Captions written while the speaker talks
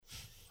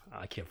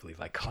I can't believe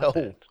I caught Yo.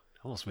 that.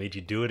 I almost made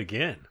you do it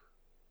again.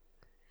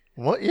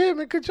 What? Yeah,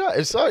 man, good job.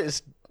 It's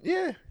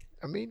yeah.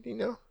 I mean,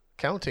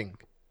 counting.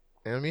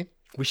 You know what I mean?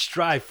 We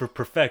strive for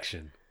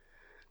perfection,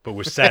 but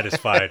we're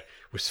satisfied.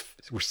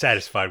 we're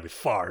satisfied with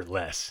far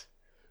less.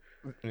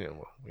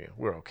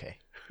 We're okay.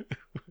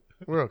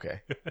 We're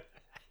okay.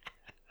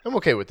 I'm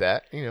okay with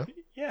that. Yeah.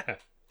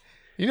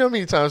 You know how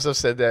many times I've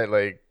said that?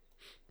 Like,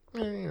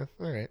 all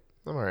right.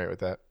 I'm all right with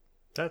that.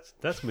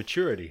 That's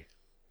maturity.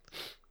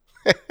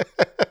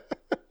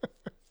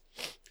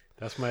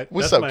 That's my.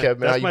 What's that's up, my,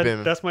 Kevin? That's How you my,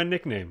 been? That's my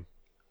nickname.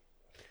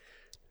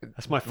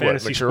 That's my What,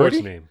 fantasy maturity?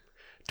 sports name.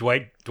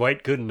 Dwight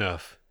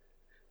Goodenough.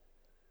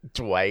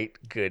 Dwight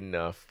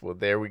Goodenough. Well,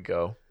 there we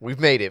go. We've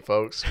made it,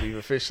 folks. We've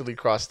officially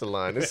crossed the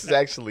line. This is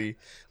actually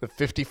the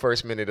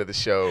 51st minute of the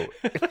show,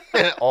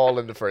 all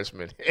in the first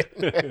minute.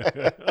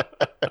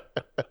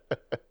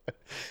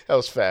 That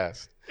was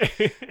fast.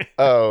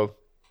 Oh.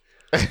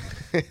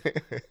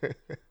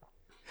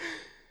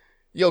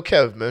 Yo,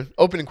 Kev, man.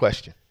 Opening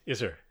question. Yes,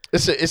 sir.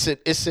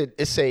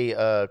 It's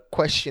a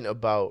question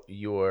about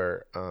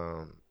your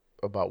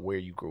about where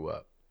you grew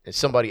up, and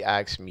somebody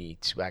asked me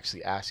to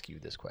actually ask you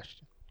this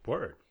question.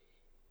 Word.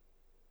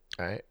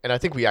 All right, and I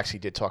think we actually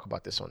did talk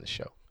about this on the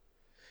show.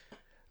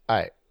 All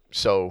right,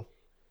 so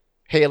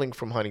hailing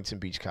from Huntington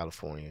Beach,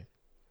 California,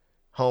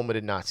 home of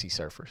the Nazi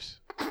surfers.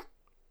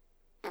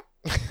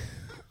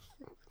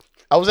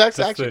 I was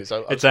actually this.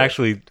 It's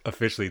actually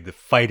officially the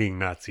fighting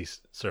Nazi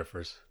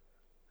surfers.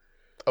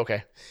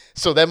 Okay,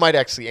 so that might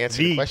actually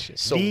answer the question.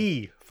 So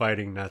the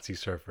fighting Nazi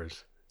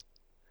surfers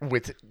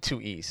with 2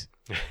 E's.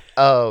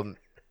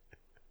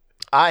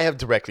 I have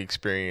directly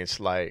experienced,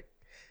 like,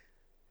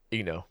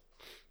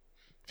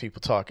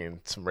 people talking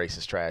some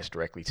racist trash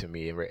directly to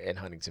me in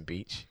Huntington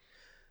Beach.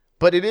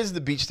 But it is the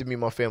beach that me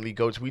and my family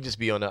go to. We just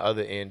be on the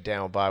other end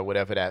down by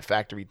whatever that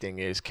factory thing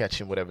is,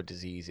 catching whatever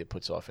disease it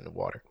puts off in the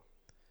water.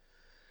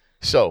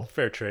 So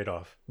fair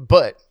trade-off.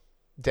 But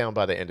down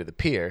by the end of the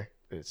pier,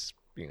 it's,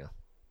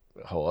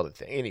 a whole other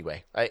thing.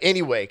 Anyway,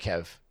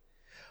 Kev,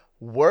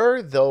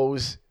 were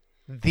those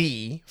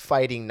the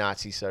fighting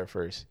Nazi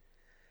surfers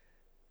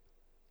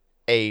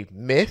a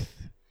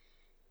myth,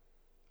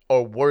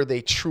 or were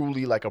they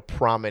truly like a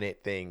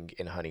prominent thing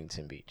in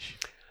Huntington Beach?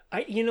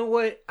 You know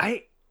what?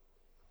 I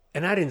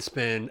didn't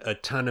spend a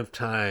ton of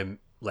time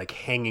like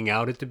hanging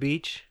out at the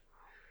beach.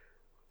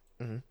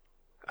 Mm-hmm.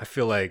 I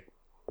feel like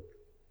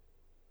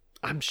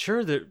I'm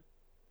sure that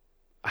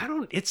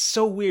it's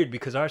so weird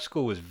because our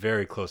school was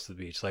very close to the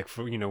beach. Like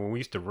when we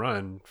used to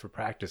run for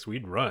practice,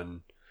 we'd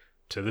run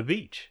to the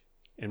beach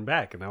and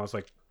back. And I was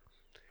like,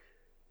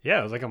 yeah,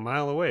 it was like a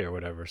mile away or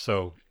whatever.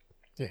 So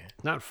yeah,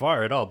 not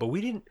far at all. But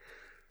we didn't,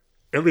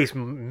 at least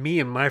me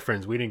and my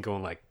friends, we didn't go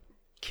and like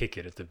kick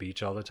it at the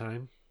beach all the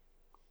time.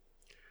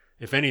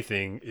 If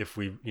anything, if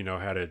we,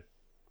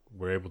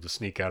 were able to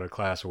sneak out of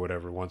class or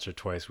whatever once or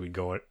twice, we'd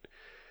go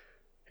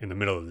in the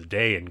middle of the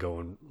day and go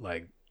and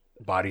like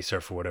body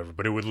surf or whatever.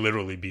 But it would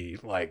literally be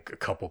like a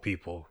couple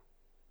people,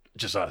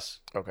 just us.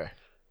 Okay.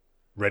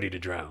 Ready to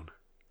drown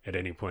at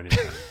any point in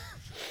time.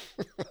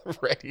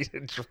 Ready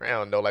to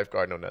drown. No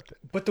lifeguard, no nothing.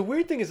 But the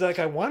weird thing is, like,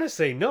 I want to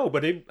say no,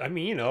 but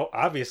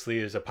obviously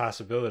is a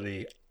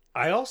possibility.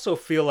 I also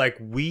feel like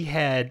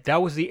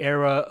that was the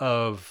era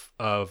of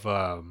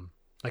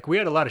like we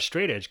had a lot of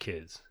straight edge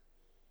kids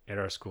at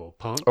our school.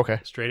 Punk. Okay.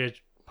 Straight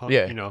edge punk,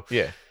 Yeah.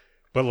 Yeah.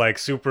 But like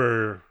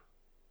super,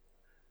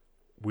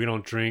 we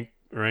don't drink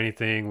or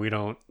anything. We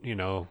don't,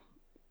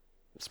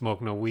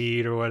 smoke no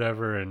weed or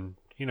whatever. And,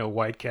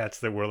 white cats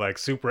that were like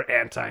super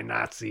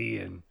anti-Nazi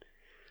and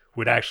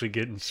would actually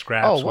get in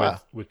scraps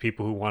with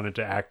people who wanted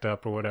to act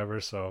up or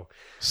whatever. So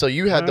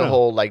you had the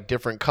whole like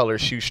different color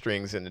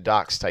shoestrings in the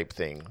docks type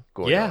thing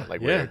going on.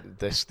 Like where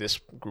this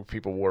group of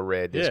people wore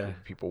red, this group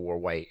of people wore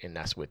white, and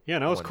that's what. Yeah,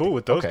 and I was cool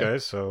with those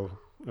guys. So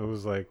it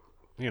was like,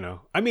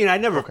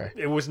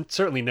 it was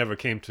certainly never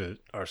came to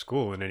our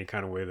school in any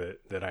kind of way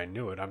that I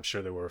knew it. I'm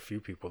sure there were a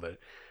few people that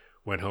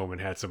went home and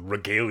had some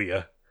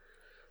regalia,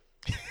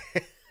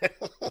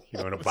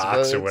 in a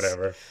box or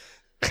whatever.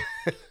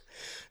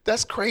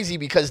 That's crazy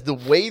because the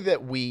way that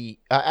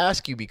I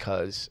ask you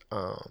because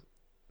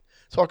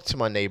talking to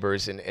my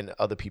neighbors and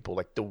other people,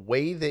 like the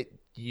way that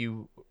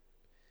you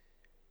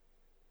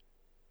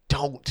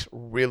don't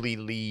really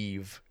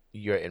leave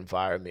your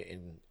environment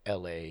in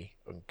LA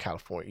or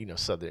California,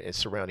 southern and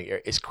surrounding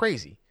area, it's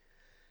crazy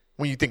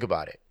when you think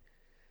about it.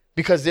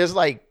 Because there's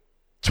like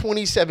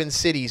 27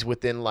 cities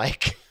within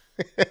like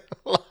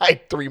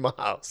 3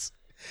 miles.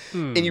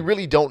 And you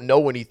really don't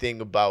know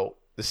anything about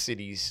the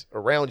cities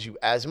around you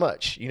as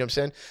much. You know what I'm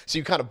saying? So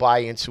you kind of buy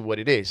into what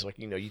it is. Like,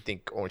 you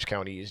think Orange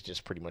County is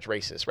just pretty much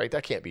racist, right?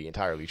 That can't be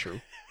entirely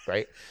true,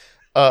 right?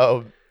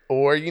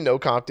 Or,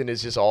 Compton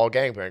is just all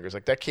gangbangers.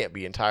 Like, that can't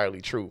be entirely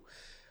true.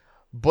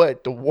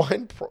 But the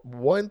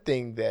one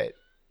thing that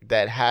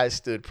has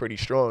stood pretty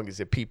strong is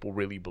that people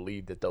really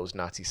believe that those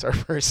Nazi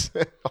surfers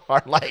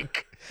are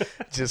like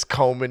just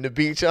combing the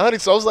beach. So I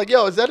was like,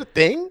 yo, is that a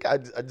thing? I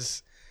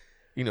just,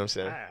 you know what I'm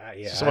saying?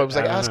 Yeah, so somebody was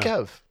like, ask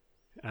Kev.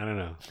 I don't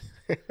know.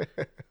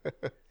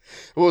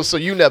 Well, so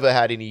you never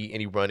had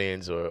any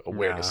run-ins or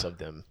awareness Nah. of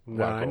them?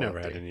 No, while I going never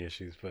had there? any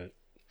issues, but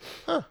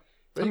Huh.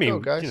 There I you mean, go,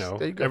 guys. you know,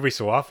 There you go. every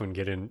so often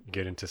get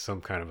into some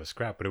kind of a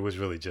scrap, but it was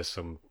really just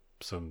some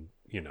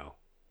you know,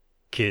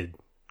 kid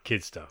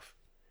stuff.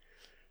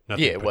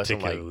 Nothing Yeah, it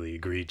wasn't like- particularly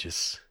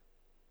egregious.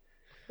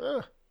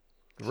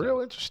 Real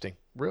interesting.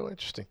 Real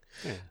interesting.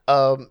 Yeah.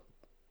 All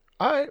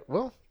right.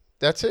 Well,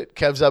 that's it.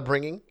 Kev's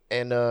upbringing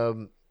and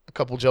a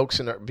couple jokes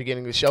in the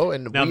beginning of the show,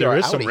 and Now we there are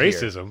is some outta here.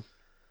 racism.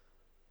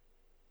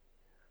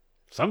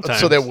 Sometimes,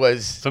 So there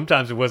was.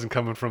 sometimes it wasn't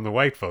coming from the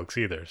white folks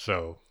either.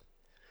 So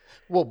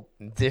Well,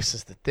 this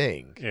is the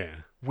thing. yeah,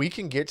 We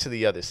can get to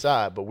the other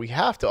side, but we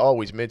have to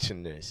always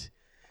mention this.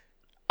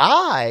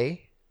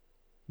 I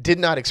did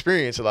not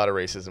experience a lot of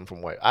racism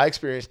from white. I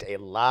experienced a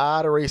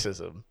lot of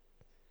racism,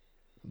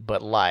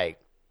 but like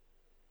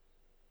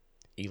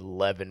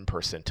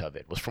 11% of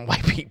it was from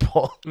white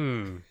people.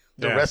 The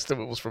yeah. rest of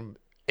it was from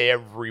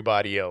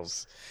everybody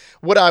else.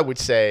 What I would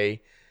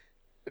say,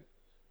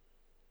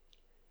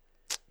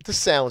 this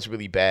sounds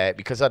really bad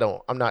because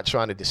I'm not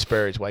trying to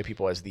disparage white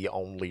people as the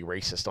only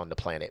racist on the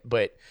planet,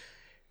 but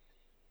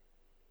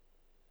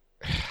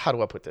how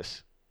do I put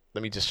this?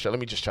 Let me just try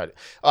to.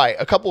 All right,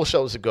 a couple of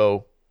shows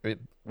ago,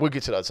 we'll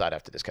get to the other side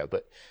after this, Kev,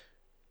 but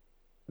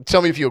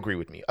tell me if you agree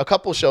with me. A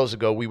couple of shows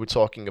ago, we were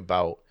talking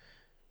about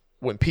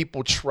when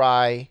people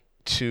try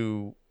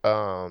to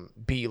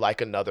be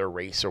like another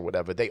race or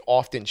whatever, they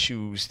often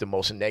choose the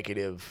most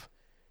negative,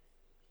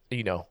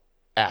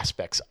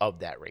 aspects of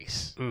that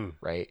race,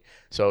 right?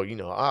 So,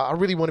 I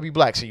really want to be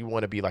black, so you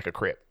want to be like a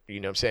Crip, you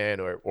know what I'm saying,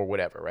 or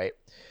whatever, right?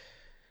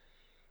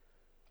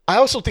 I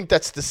also think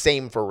that's the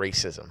same for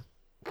racism.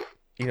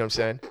 You know what I'm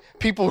saying?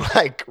 People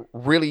like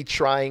really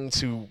trying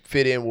to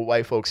fit in with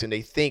white folks, and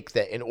they think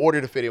that in order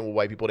to fit in with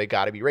white people, they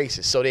got to be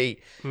racist. So they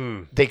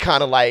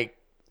kind of like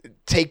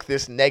take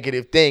this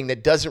negative thing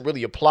that doesn't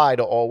really apply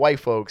to all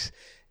white folks,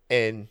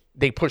 and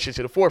they push it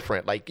to the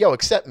forefront. Like, yo,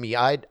 accept me.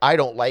 I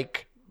don't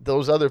like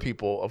those other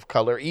people of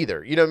color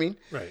either. You know what I mean?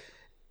 Right.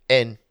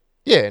 And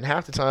yeah, and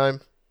half the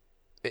time,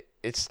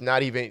 it's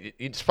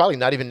probably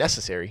not even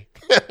necessary.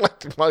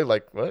 It's probably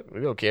like, what?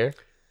 We don't care.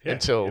 Yeah.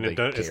 Until and they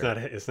care.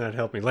 it's not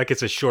helping. Like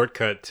it's a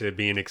shortcut to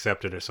being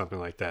accepted or something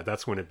like that.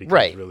 That's when it becomes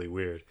Right. really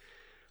weird.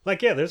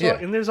 Like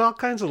there's all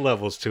kinds of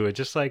levels to it.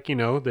 Just like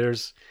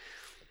there's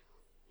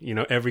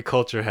every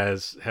culture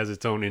has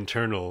its own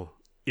internal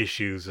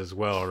issues as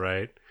well,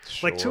 right?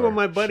 Like two of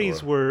my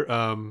buddies were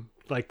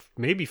like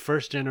maybe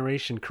first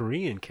generation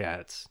Korean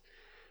cats,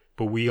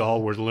 but we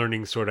all were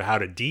learning sort of how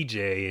to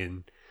DJ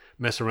and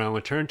mess around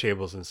with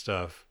turntables and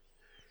stuff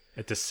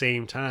at the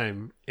same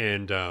time,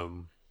 and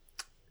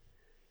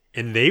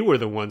they were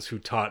the ones who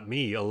taught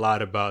me a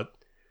lot about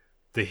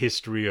the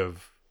history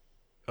of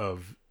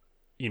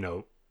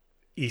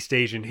East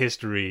Asian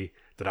history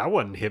that I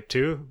wasn't hip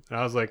to. And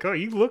I was like, oh,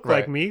 you look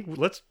like me.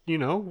 Let's,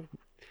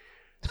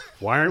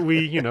 why aren't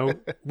we,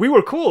 we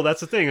were cool.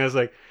 That's the thing. I was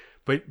like,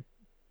 but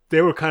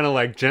they were kind of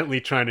like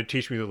gently trying to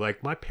teach me that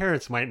like my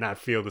parents might not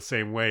feel the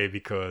same way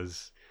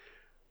because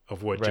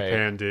of what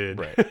Japan did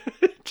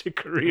to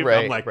Korea.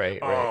 I'm like,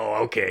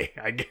 okay.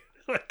 I get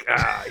like,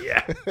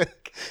 yeah.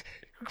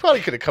 You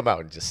probably could have come out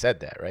and just said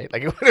that, right?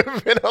 Like it would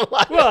have been a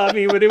lot. Well, I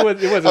mean, but it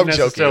wasn't I'm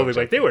necessarily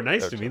joking. like they were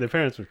nice to me. Their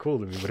parents were cool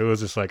to me, but it was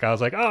just like I was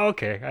like, oh,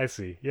 okay, I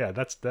see. Yeah,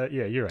 that's that.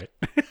 Yeah, you're right.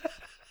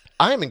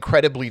 I am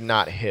incredibly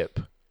not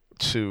hip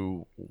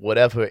to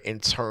whatever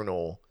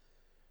internal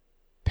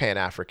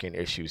Pan-African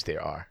issues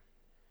there are.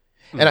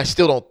 And I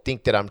still don't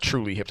think that I'm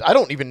truly hip. I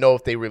don't even know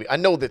if they really. I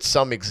know that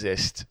some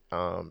exist.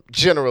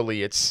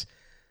 Generally, it's.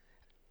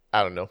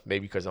 I don't know.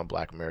 Maybe because I'm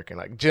Black American.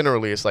 Like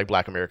generally, it's like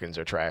Black Americans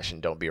are trash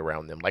and don't be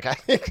around them. Like I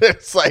think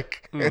it's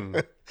like.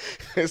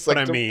 It's like.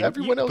 But I mean,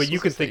 everyone else. But you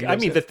could think. You know I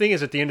mean, the thing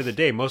is, at the end of the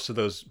day, most of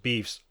those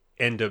beefs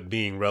end up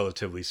being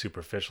relatively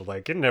superficial.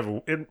 Like it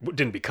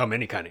didn't become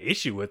any kind of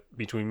issue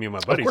between me and my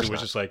buddies. It was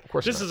just like,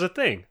 this is a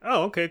thing.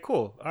 Oh, okay,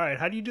 cool. All right,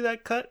 how do you do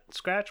that? Cut,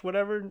 scratch,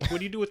 whatever. What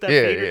do you do with that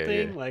fader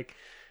thing? Yeah. Like.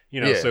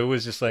 So it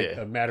was just like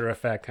a matter of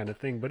fact kind of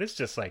thing, but it's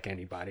just like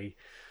anybody,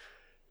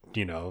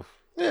 dealing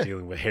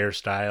with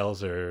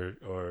hairstyles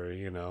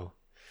or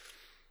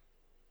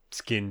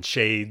skin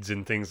shades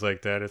and things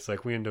like that. It's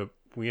like we end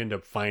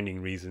up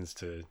finding reasons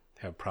to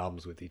have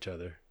problems with each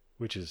other,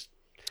 which is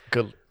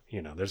good.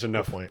 There's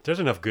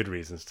enough good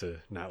reasons to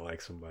not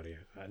like somebody.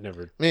 I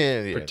never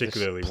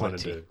particularly wanted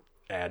to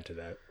add to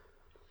that.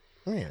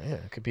 Yeah,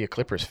 it could be a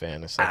Clippers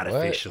fan. It's like,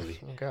 artificially.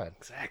 What? Oh God,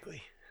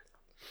 exactly.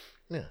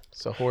 Yeah,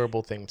 it's a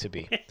horrible thing to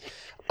be.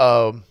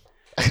 All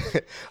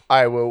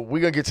right, well,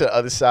 we're going to get to the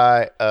other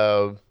side.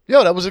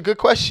 That was a good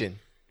question.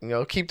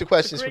 Keep the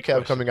questions for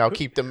Kev coming out.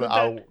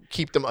 I'll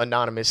keep them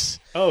anonymous.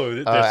 Oh,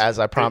 as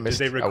I promised.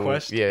 Did they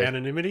request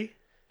anonymity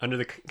under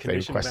the condition they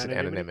of requested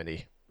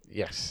anonymity?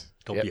 Yes.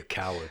 Don't be a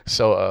coward.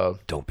 So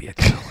don't be a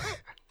coward.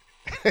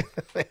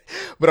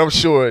 But I'm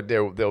sure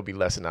there'll be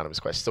less anonymous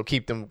questions. So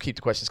keep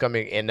the questions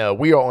coming, and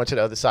we are on to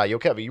the other side. Yo,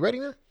 Kev, you ready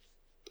now?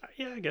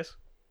 Yeah, I guess.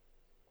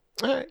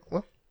 All right.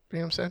 Well, you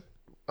know what I'm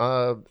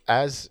saying?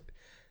 As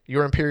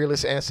your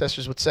imperialist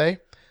ancestors would say,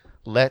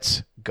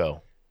 let's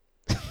go.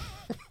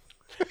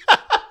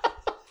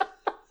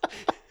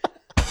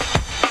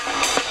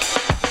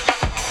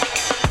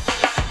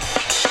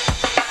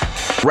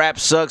 Rap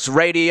Sucks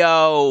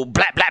Radio.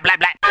 Blah, blah, blah,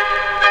 blah.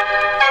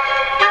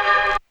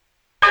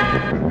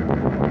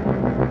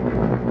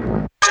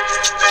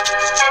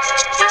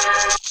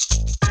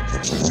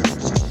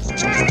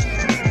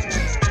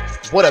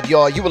 What up,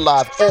 y'all? You were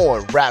live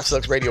on Rap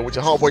Sucks Radio with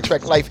your homeboy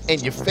Trek Life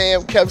and your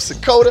fam, Kev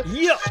Sakota.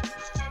 Yeah.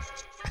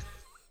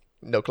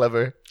 No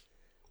clever.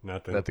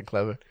 Nothing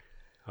Clever.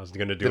 I was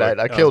gonna do.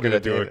 I killed it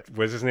at do the it.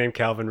 What's his name?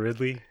 Calvin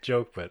Ridley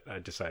joke, but I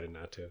decided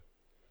not to.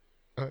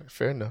 All right,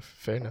 fair enough.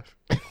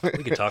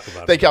 We can talk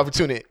about it. Thank y'all for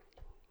tuning in.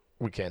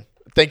 We can.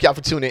 Thank y'all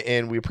for tuning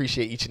in. We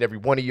appreciate each and every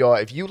one of y'all.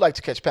 If you'd like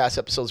to catch past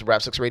episodes of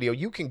Rap Sucks Radio,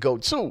 you can go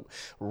to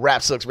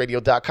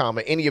rapsucksradio.com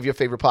or any of your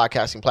favorite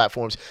podcasting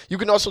platforms. You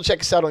can also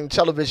check us out on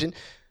television,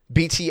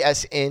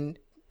 BTSN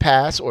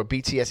Pass or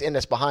BTSN,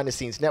 that's Behind the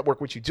Scenes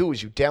Network. What you do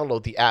is you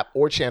download the app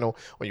or channel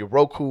on your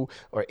Roku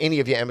or any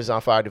of your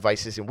Amazon Fire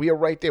devices, and we are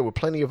right there with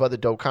plenty of other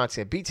dope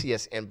content.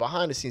 BTSN,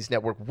 Behind the Scenes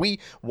Network,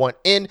 we want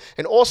in.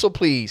 And also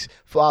please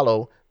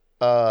follow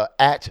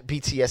at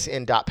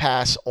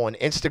btsn.pass on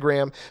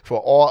Instagram for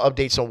all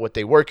updates on what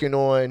they're working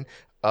on,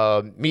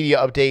 media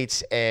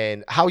updates,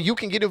 and how you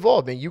can get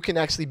involved. And you can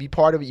actually be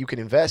part of it. You can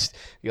invest.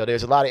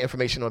 There's a lot of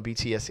information on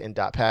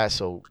btsn.pass,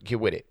 so get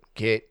with it.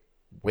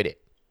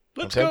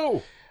 Let's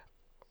go.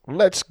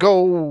 Let's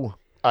go. All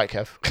right,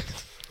 Kev.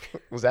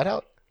 Was that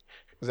out?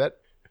 Was that?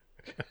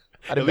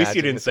 At least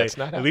you didn't say.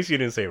 At least you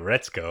didn't say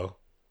 "Let's go."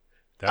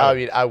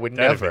 I would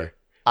never.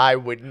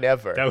 That would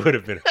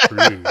have been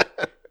rude.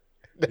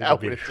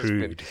 That would have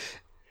been.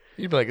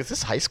 You'd be like, "Is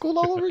this high school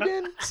all over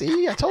again?"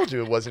 See, I told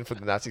you it wasn't for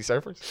the Nazi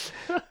surfers.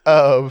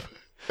 All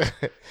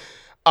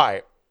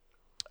right.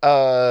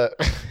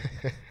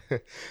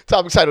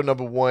 Topic title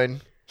number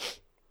 1.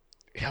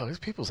 Yo, these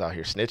people's out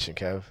here snitching,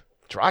 Kev.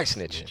 Dry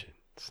snitching.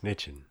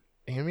 Snitching.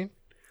 You know what I mean?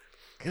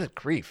 Good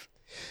grief.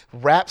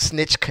 Rap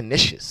snitch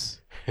Knishes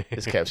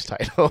is Kev's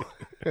title.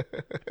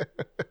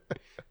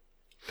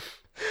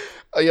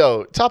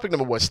 Yo, topic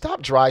number 1.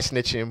 Stop dry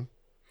snitching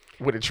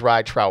with a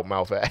dry trout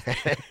mouth ass.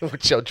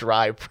 With your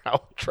dry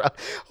trout.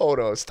 Hold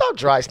on. Stop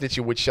dry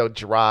snitching with your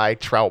dry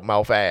trout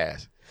mouth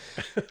ass.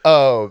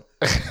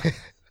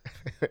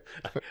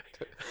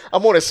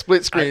 I'm on a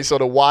split screen, so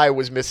the Y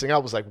was missing. I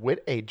was like, with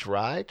a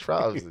dry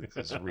trout? I was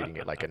just reading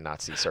it like a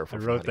Nazi surfer. I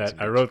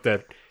wrote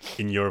that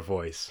in your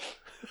voice.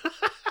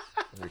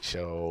 With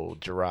your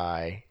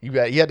dry. You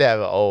had to have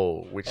an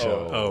O. With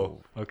your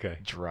okay.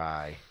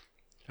 Dry.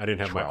 I didn't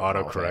have my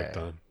autocorrect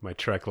on. My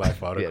Trek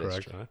Life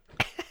autocorrect on.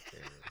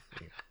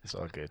 It's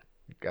all good.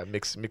 Got to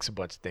mix a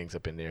bunch of things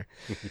up in there.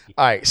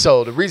 All right,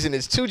 so the reason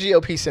is 2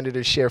 GOP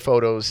senators share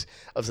photos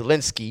of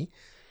Zelensky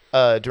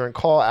during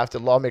call after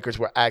lawmakers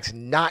were asked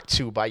not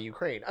to by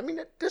Ukraine. I mean,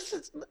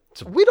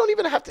 we don't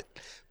even have to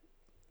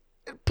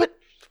put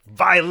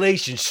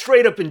violation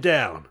straight up and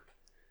down.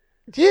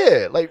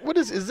 Yeah, like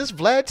is this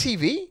Vlad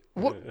TV?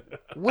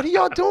 What are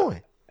y'all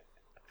doing?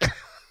 I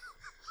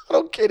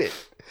don't get it.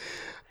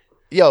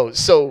 Yo,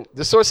 so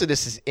the source of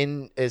this is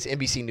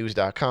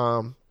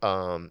NBCnews.com.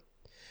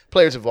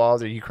 Players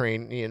involved are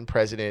Ukrainian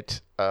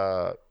President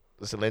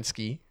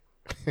Zelensky.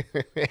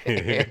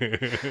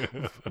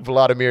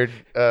 Vladimir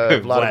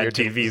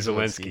TV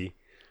Zelensky.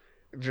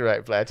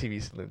 Right, Vlad TV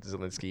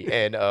Zelensky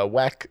and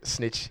Whack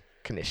Snitch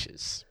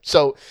Knishes.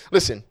 So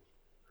listen,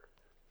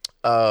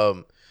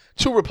 2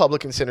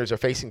 Republican senators are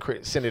facing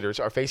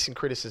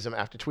criticism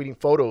after tweeting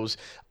photos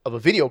of a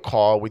video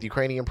call with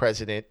Ukrainian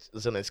President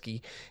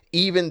Zelensky,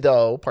 even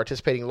though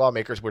participating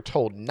lawmakers were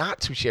told not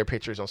to share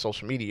pictures on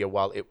social media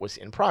while it was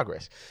in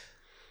progress.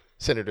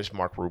 Senators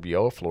Mark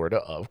Rubio of Florida,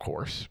 of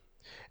course,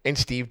 and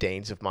Steve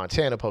Daines of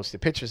Montana posted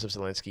pictures of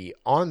Zelensky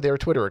on their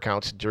Twitter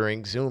accounts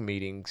during the Zoom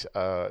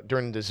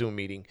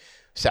meeting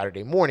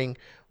Saturday morning,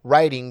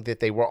 writing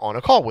that they were on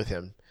a call with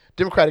him.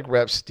 Democratic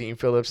reps Dean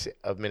Phillips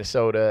of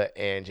Minnesota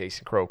and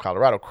Jason Crow of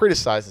Colorado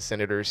criticized the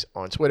senators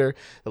on Twitter.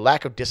 The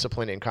lack of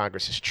discipline in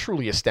Congress is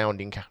truly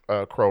astounding,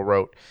 Crow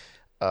wrote.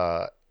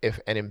 If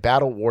an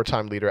embattled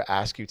wartime leader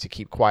asks you to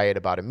keep quiet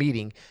about a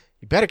meeting,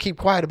 you better keep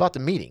quiet about the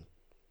meeting.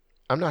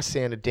 I'm not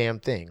saying a damn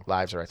thing.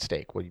 Lives are at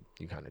stake. Well,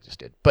 you kind of just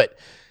did. But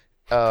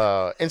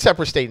in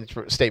separate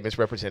statements,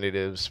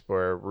 representatives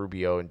for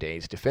Rubio and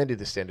Daines defended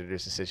the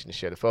senators' decision to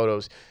share the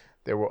photos.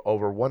 There were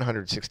over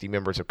 160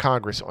 members of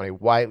Congress on a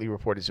widely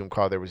reported Zoom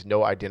call. There was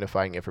no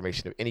identifying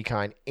information of any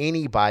kind.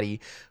 Anybody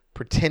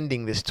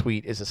pretending this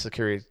tweet is a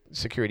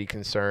security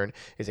concern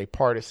is a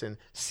partisan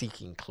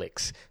seeking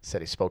clicks,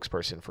 said a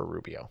spokesperson for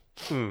Rubio.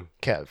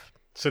 Kev.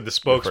 So the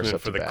spokesman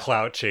for the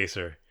clout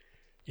chaser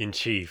in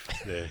chief,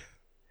 the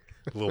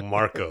little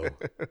Marco,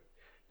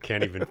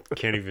 can't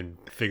even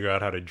figure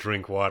out how to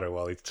drink water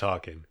while he's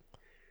talking.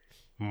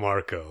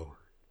 Marco.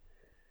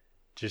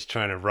 Just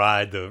trying to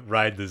ride the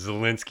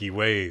Zelensky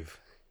wave.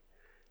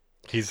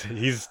 He's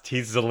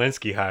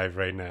Zelensky hive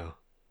right now.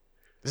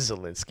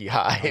 Zelensky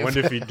hive. I wonder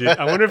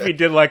if he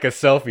did like a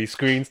Zoom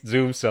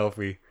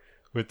selfie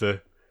with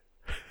the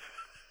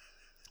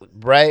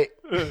right.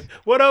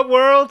 What up,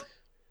 world?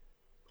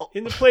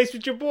 In the place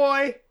with your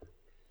boy.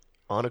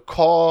 On a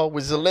call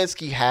with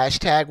Zelensky.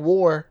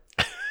 #war.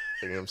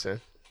 You know what I'm saying?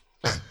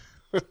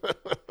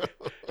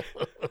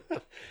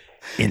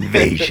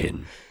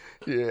 Invasion.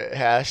 Yeah,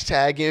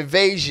 hashtag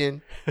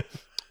invasion.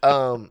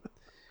 Nah.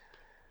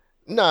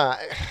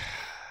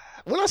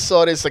 When I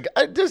saw this, like,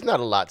 there's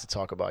not a lot to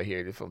talk about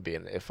here, if I'm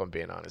being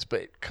honest.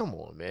 But come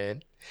on,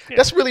 man,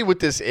 that's really what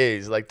this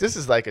is. Like, this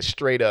is like a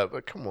straight up.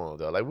 Like, come on,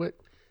 though. Like, what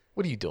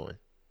are you doing?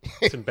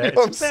 It's in bad,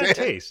 You know it's in bad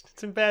taste.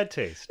 It's in bad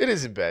taste. It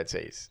is in bad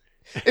taste.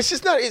 It's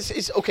just not.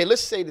 It's okay.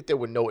 Let's say that there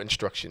were no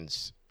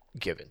instructions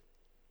given,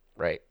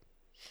 right?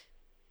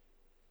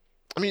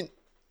 I mean,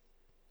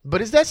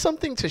 but is that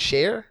something to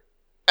share?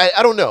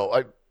 I don't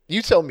know.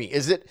 You tell me.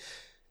 Is it?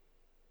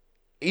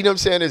 You know what I'm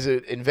saying? Is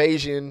it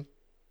invasion?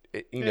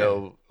 You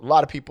know, a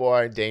lot of people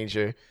are in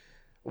danger.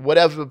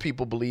 Whatever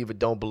people believe or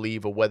don't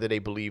believe, or whether they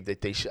believe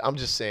that they should. I'm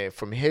just saying,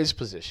 from his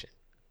position.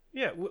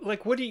 Yeah,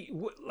 like, what do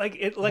you like?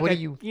 It like What I,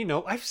 do you? You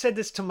know, I've said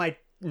this to my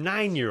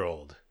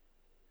 9-year-old.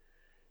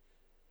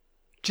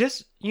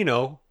 Just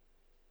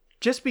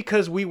just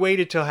because we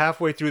waited till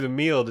halfway through the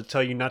meal to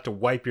tell you not to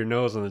wipe your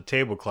nose on the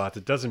tablecloth,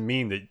 it doesn't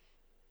mean that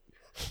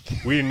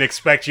we didn't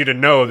expect you to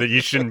know that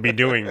you shouldn't be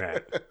doing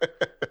that.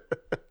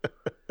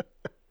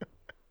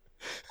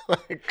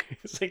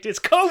 It's like, it's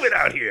COVID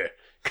out here.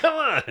 Come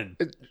on.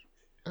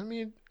 I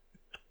mean,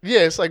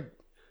 yeah, it's like,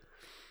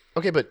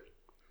 okay, but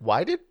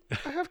why did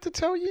I have to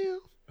tell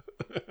you?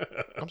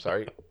 I'm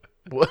sorry.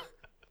 What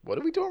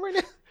are we doing right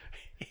now?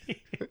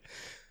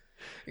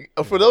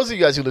 For those of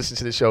you guys who listen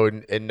to the show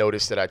and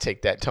notice that I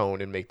take that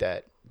tone and make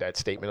that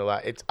statement a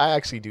lot, I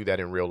actually do that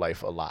in real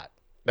life a lot.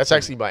 That's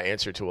actually my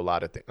answer to a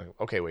lot of things.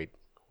 Okay, wait.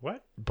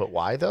 What? But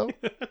why, though?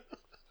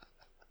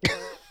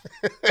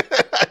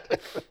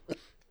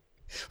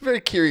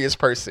 Very curious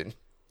person.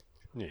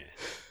 Yeah.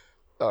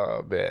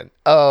 Oh, man.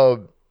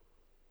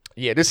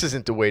 Yeah, this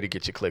isn't the way to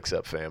get your clicks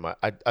up, fam.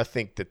 I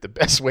think that the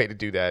best way to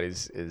do that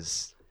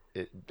is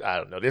I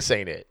don't know. This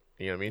ain't it.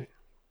 You know what I mean?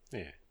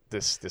 Yeah.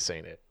 This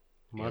ain't it.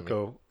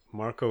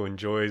 Marco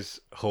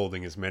enjoys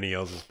holding as many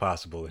L's as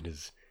possible in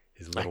his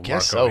little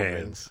guess Marco so,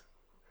 hands.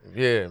 Man.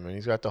 Yeah, man,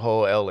 he's got the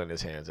whole L in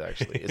his hands.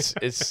 Actually, it's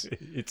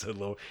it's a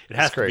low. It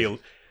has to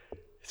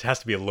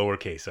be a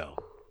lowercase L.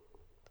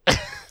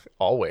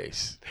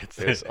 Always.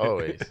 There's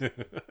always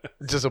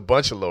just a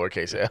bunch of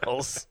lowercase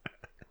L's.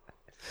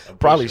 I'm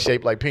Probably sure.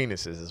 shaped like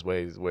penises is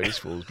way these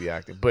fools be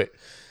acting. But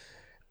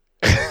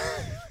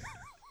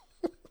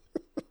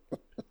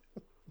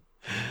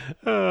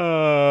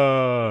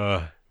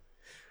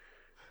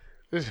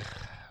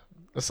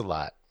that's a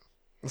lot.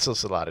 It's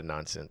just a lot of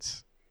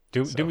nonsense.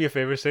 Do me a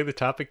favor. Say the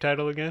topic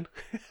title again.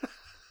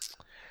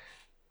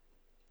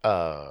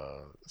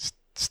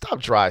 Stop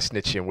dry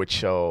snitching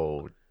with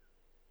your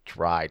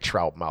dry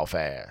trout mouth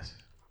ass.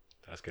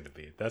 That's gonna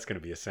be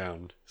a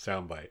sound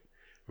bite.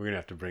 We're gonna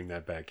have to bring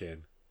that back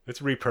in. Let's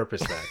repurpose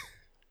that.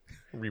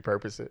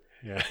 Repurpose it.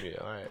 Yeah. Yeah,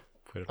 all right.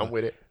 Put it I'm on.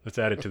 with it. Let's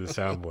add it to the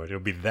soundboard. It'll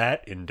be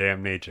that in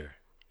Damn Nature,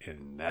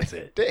 and that's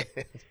it.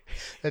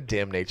 That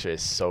Damn Nature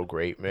is so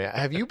great, man.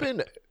 Have you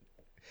been?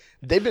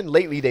 They've been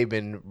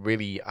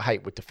really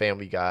hyped with the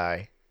Family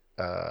Guy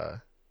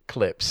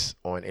clips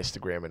on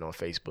Instagram and on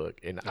Facebook,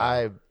 and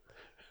I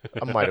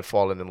might have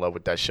fallen in love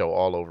with that show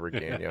all over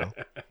again, yo.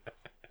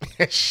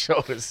 That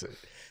show is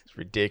it's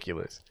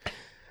ridiculous.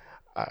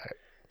 All right.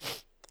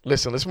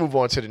 Listen, let's move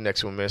on to the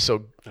next one, man.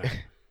 So,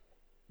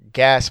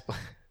 gas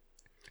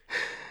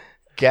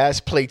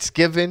plates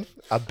given.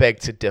 I beg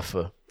to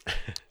differ.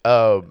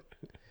 So,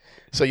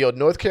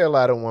 North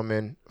Carolina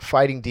woman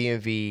fighting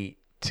DMV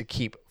to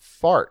keep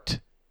fart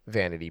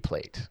vanity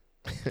plate.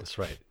 That's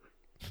right.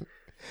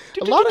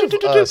 A lot of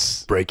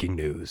us. Breaking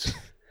news.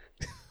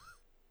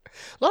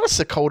 A lot of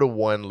Sakota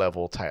 1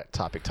 level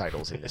topic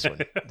titles in this one,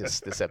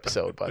 this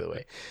episode, by the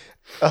way.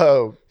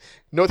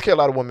 North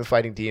Carolina woman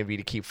fighting DMV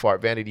to keep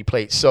fart vanity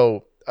plate.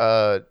 So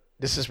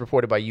this is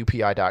reported by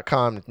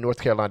UPI.com.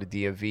 North Carolina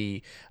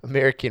DMV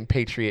American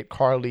Patriot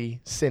Carly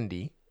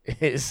Cindy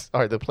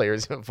are the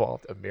players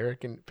involved.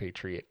 American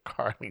Patriot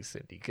Carly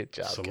Cindy. Good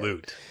job.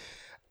 Salute.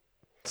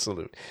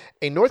 Salute.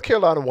 A North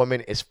Carolina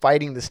woman is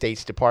fighting the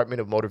state's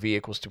Department of Motor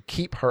Vehicles to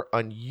keep her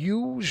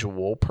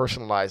unusual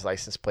personalized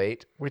license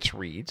plate, which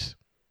reads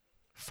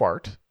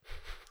fart.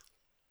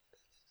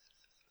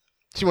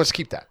 She wants to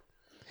keep that.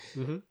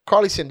 Mm-hmm.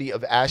 Carly Cindy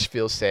of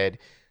Asheville said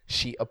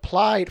she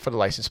applied for the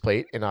license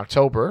plate in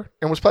October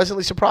and was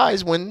pleasantly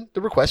surprised when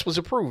the request was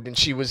approved and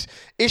she was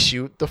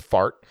issued the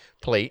fart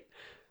plate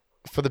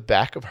for the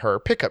back of her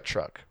pickup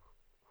truck.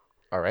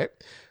 All right.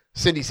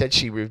 Cindy said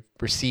she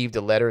received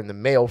a letter in the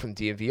mail from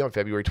DMV on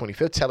February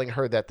 25th telling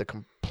her that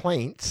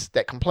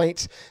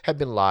complaints had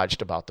been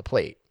lodged about the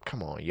plate.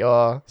 Come on,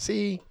 y'all.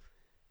 See?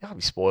 Y'all be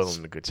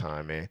spoiling the good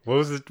time, man. What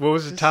was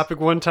the topic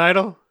 1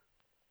 title?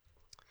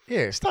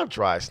 Yeah, stop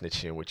dry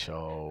snitching with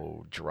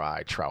your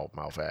dry trout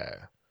mouth ass.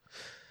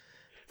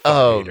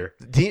 Hater.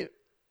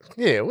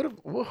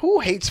 Who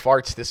hates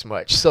farts this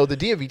much? So the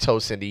DMV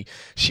told Cindy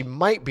she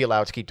might be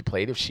allowed to keep the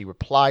plate if she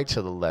replied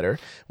to the letter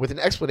with an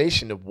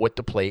explanation of what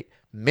the plate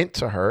meant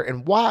to her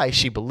and why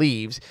she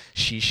believes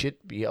she should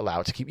be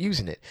allowed to keep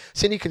using it.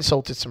 Cindy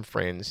consulted some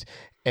friends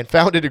and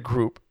founded a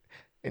group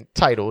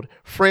entitled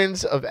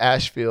Friends of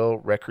Asheville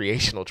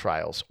Recreational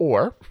Trials,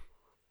 or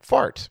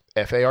FART,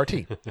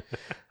 F-A-R-T.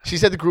 She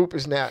said the group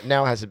is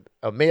now has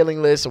a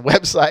mailing list, a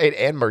website,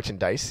 and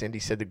merchandise. Cindy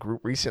said the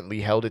group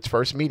recently held its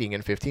first meeting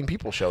and 15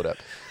 people showed up.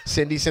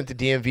 Cindy sent the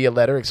DMV a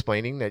letter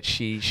explaining that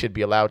she should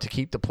be allowed to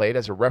keep the plate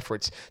as a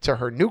reference to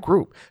her new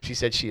group. She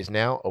said she is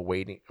now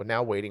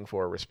waiting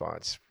for a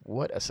response.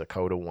 What a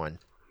Sakota one.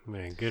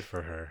 Man, good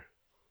for her.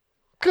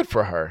 Good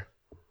for her.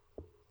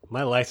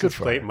 My license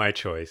for plate, her. my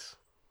choice.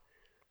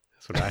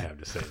 That's what I have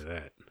to say to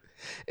that.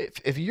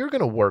 If you're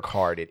going to work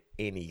hard at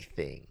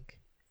anything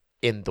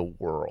in the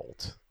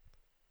world,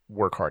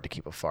 work hard to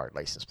keep a FART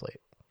license plate.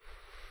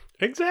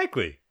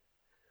 Exactly.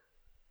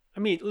 I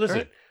mean, listen,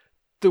 Right.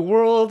 The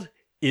world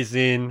is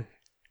in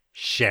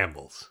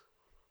shambles.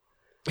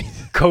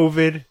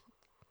 COVID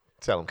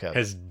Tell them, Kevin.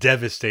 has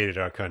devastated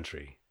our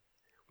country.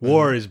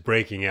 War is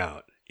breaking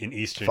out in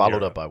Eastern Followed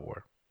Europe. up by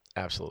war.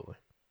 Absolutely.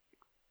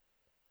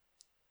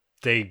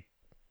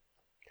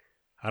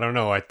 I don't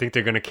know. I think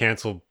they're going to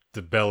cancel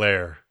the Bel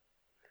Air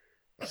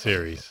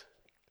series.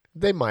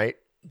 They might.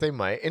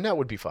 And that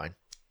would be fine.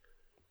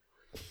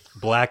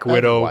 Black haven't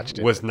Widow watched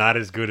it. was not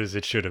as good as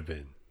it should have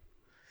been.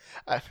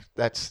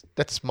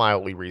 That's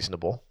mildly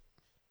reasonable.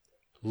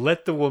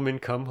 Let the woman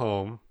come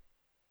home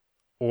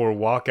or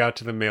walk out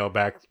to the mail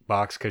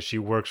box because she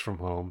works from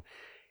home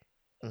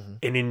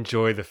and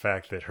enjoy the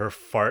fact that her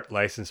FART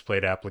license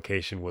plate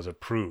application was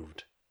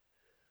approved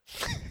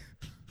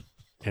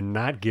and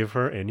not give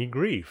her any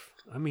grief.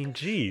 I mean,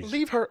 geez.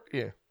 Leave her.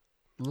 Yeah.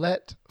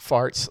 Let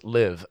farts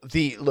live.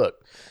 Look.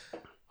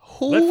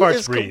 Who Let farts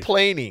is breathe.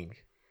 complaining?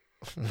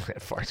 Let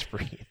farts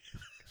breathe.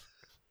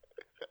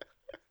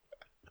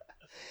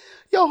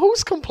 Yo,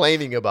 who's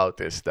complaining about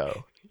this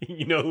though?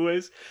 You know who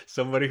is?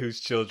 Somebody whose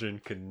children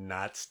could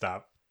not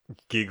stop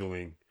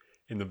giggling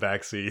in the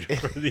backseat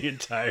for the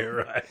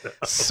entire ride.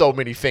 So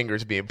many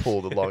fingers being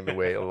pulled along the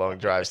way, along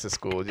drives to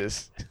school.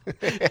 Just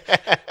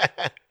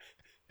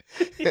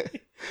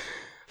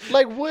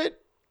like what?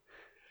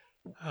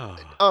 Oh,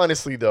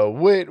 Honestly, though,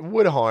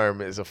 what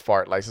harm is a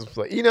fart license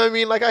plate? You know what I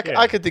mean? Like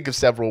I could think of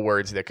several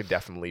words that could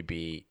definitely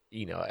be,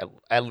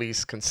 at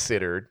least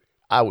considered.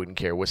 I wouldn't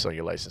care what's on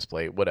your license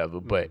plate, whatever.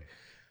 But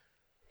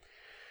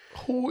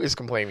who is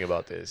complaining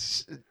about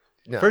this?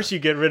 No. First you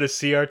get rid of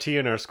CRT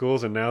in our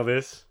schools and now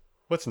this.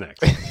 What's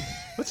next?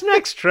 What's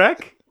next,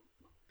 Trek?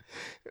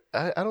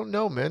 I don't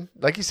know, man.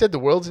 Like you said, the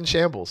world's in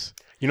shambles.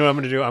 You know what I'm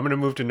going to do? I'm going to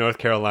move to North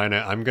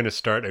Carolina. I'm going to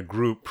start a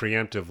group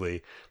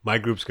preemptively. My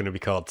group's going to be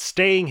called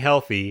Staying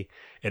Healthy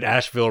at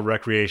Asheville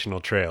Recreational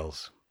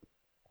Trails.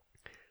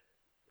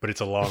 But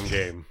it's a long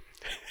game.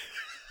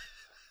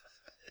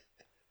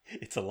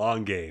 It's a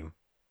long game.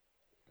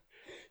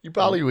 You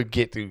probably would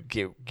get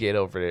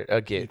over it,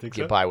 You get think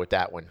so? by with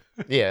that one.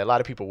 Yeah, a lot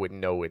of people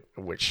wouldn't know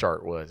what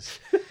chart was.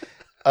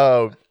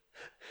 Oh.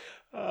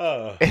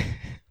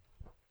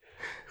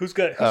 Who's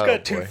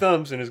got two boy.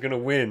 thumbs and is going to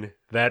win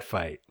that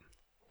fight?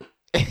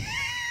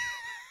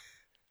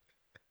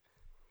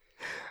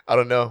 I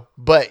don't know,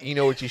 but you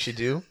know what you should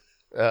do?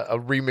 A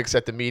remix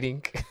at the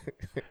meeting.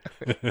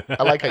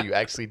 I like how you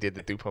actually did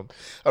the pump.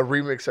 A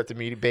remix at the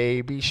meeting,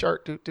 baby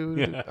shark. All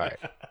right.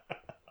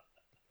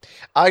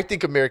 I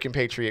think American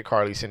Patriot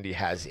Carly Cindy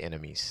has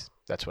enemies.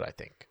 That's what I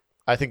think.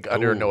 I think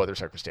under Ooh. no other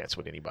circumstance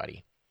would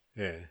anybody,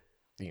 Yeah.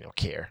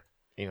 care.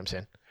 You know what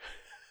I'm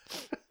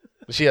saying?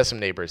 She has some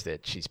neighbors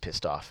that she's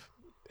pissed off,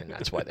 and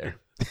that's why they're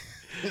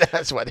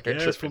As for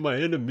tripping. my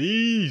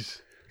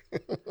enemies.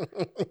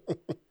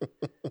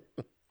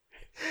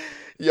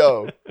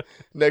 Yo,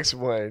 next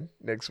one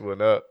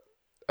up.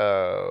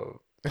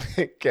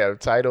 Okay,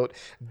 titled,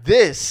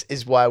 "This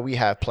is why we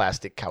have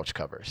plastic couch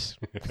covers."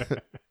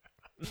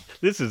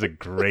 This is a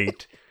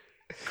great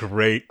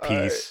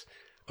piece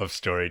of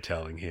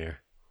storytelling here.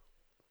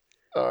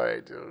 All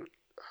right, dude.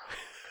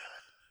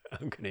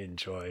 I'm going to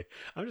enjoy.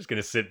 I'm just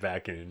going to sit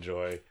back and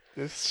enjoy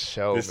This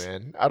show, This-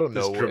 man. I don't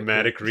this know.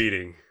 dramatic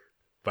reading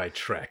by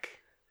Trek.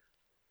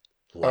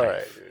 All right.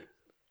 Life. Dude.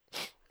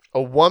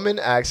 A woman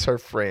asked her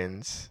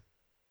friends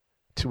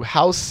to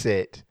house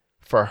sit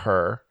for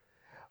her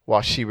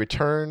while she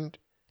returned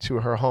to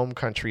her home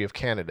country of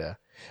Canada,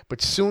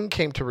 but soon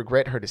came to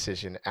regret her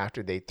decision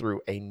after they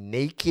threw a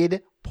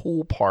naked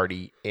pool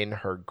party in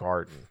her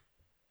garden.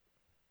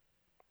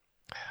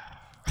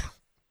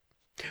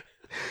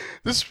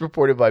 This is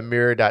reported by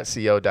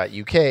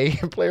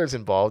mirror.co.uk. Players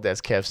involved,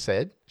 as Kev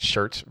said,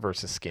 shirts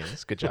versus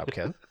skins. Good job,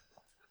 Kev.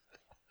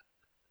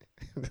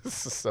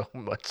 This is so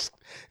much.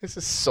 This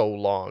is so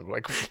long.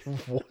 Like,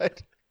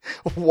 what?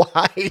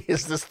 Why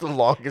is this the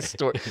longest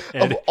story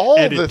of all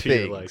edit the to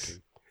your things?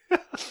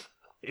 liking.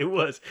 It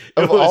was.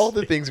 Of all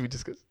the things we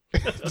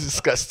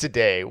discussed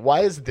today,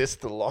 why is this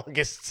the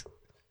longest?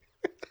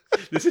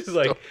 This is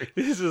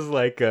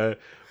like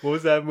what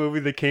was that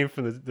movie that came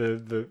from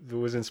the that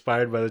was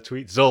inspired by the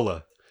tweet?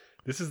 Zola.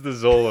 This is the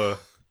Zola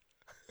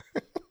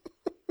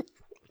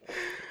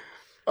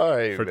All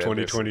right, for man,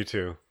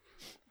 2022.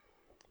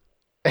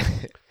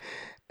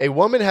 A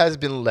woman has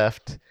been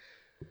left,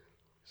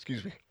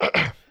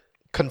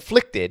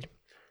 conflicted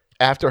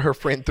after her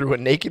friend threw a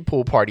naked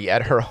pool party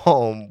at her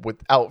home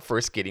without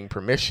first getting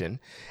permission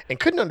and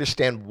couldn't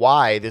understand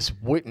why this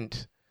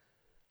wouldn't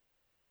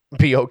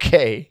be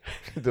okay.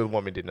 The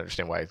woman didn't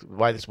understand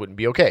why this wouldn't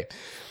be okay.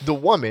 The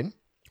woman,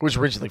 who was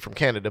originally from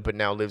Canada but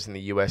now lives in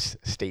the U.S.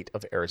 state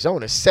of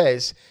Arizona,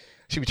 says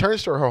she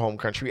returns to her home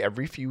country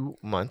every few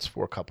months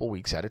for a couple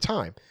weeks at a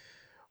time.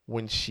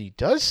 When she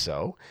does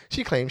so,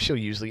 she claims she'll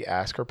usually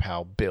ask her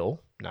pal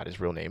Bill, not his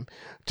real name,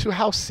 to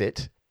house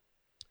sit.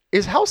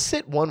 Is house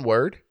sit one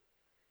word?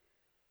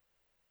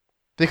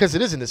 Because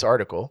it is in this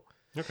article.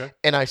 Okay.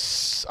 And I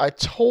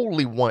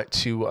totally want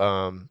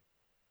to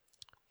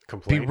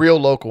Complain. be real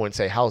local and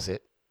say, how's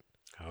it?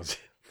 How's it?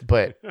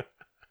 But,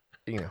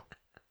 you know,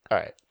 all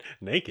right.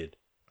 Naked.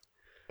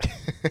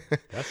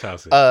 That's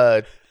house it.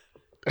 All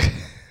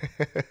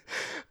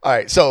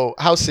right. So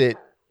house it,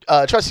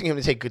 trusting him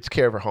to take good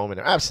care of her home in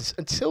her absence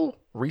until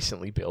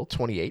recently, Bill,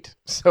 28.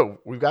 So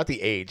we've got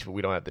the age, but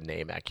we don't have the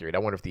name accurate. I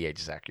wonder if the age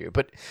is accurate,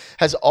 but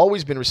has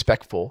always been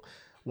respectful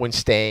when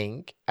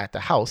staying at the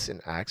house and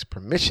asked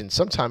permission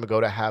some time ago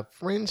to have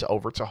friends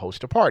over to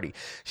host a party.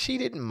 She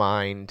didn't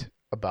mind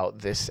about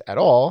this at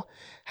all,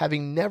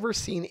 having never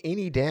seen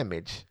any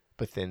damage,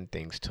 but then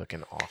things took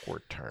an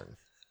awkward turn.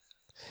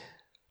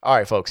 All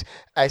right, folks.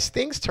 As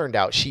things turned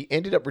out, she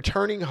ended up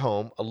returning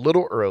home a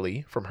little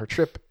early from her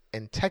trip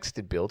and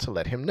texted Bill to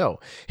let him know.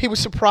 He was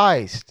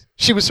surprised.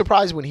 She was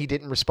surprised when he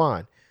didn't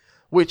respond,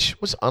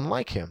 which was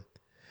unlike him.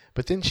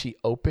 But then she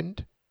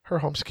opened her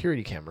home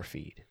security camera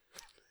feed.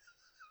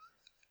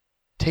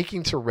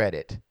 Taking to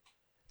Reddit,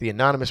 the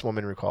anonymous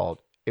woman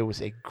recalled, I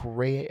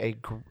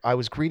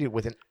was greeted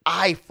with an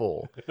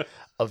eyeful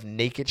of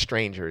naked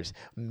strangers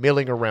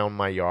milling around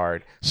my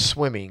yard,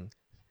 swimming,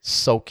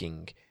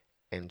 soaking,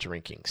 and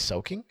drinking.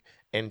 Soaking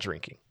and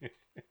drinking.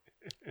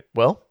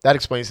 Well, that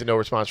explains the no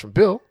response from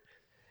Bill.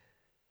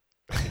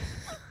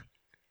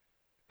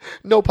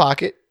 No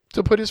pocket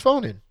to put his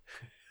phone in.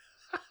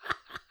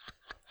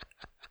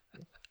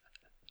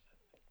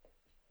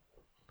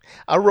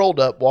 I rolled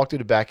up, walked through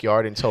the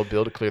backyard, and told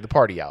Bill to clear the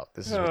party out.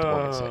 This is what the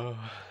woman said.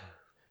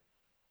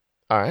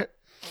 All right.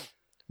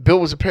 Bill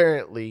was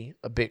apparently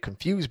a bit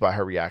confused by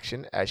her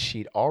reaction, as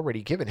she'd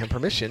already given him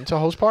permission to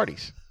host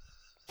parties,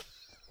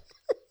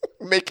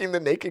 making the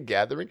naked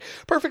gathering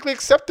perfectly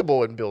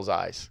acceptable in Bill's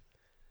eyes.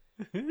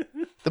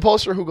 The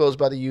poster, who goes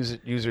by the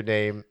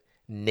username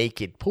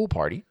Naked Pool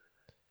Party,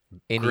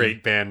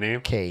 Great band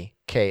name.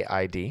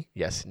 KKID.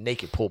 Yes,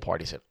 Naked Pool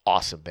Party is an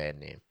awesome band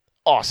name.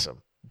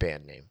 Awesome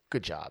band name.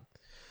 Good job.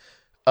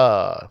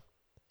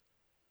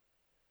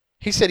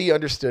 He said he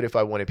understood if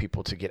I wanted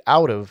people to get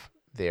out of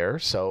there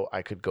so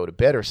I could go to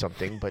bed or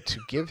something, but to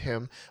give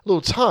him a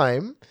little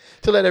time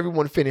to let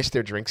everyone finish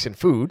their drinks and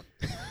food,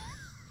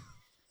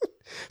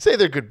 say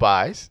their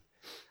goodbyes.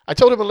 I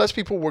told him unless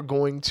people were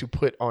going to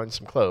put on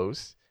some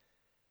clothes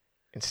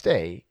and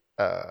stay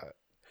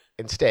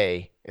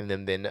in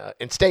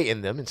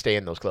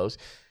those clothes,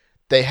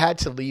 they had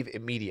to leave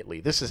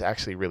immediately. This is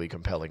actually really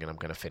compelling, and I'm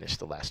going to finish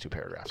the last two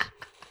paragraphs.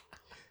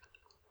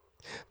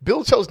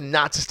 Bill chose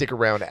not to stick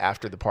around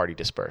after the party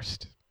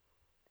dispersed.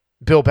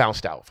 Bill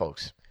bounced out,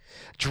 folks,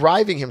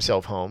 driving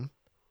himself home.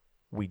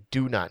 We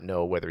do not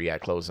know whether he had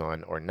clothes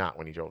on or not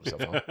when he drove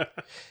himself home.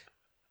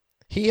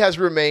 He has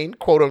remained,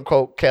 quote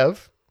unquote,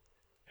 Kev,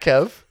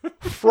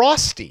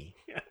 frosty.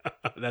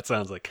 That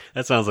sounds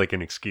like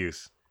an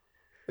excuse.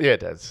 Yeah, it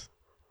does.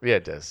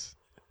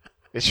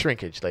 It's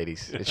shrinkage,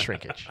 ladies. It's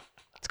shrinkage.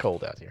 It's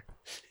cold out here.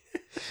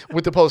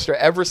 With the poster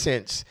ever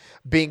since,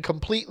 being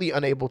completely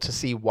unable to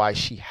see why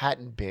she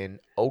hadn't been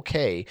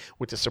okay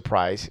with the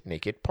surprise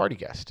naked party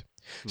guest.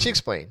 She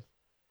explained,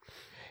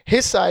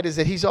 his side is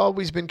that he's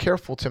always been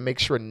careful to make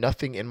sure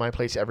nothing in my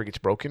place ever gets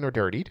broken or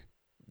dirtied.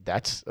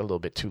 That's a little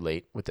bit too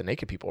late with the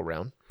naked people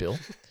around, Bill.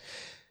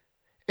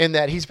 And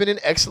that he's been an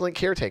excellent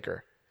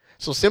caretaker.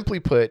 So simply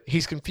put,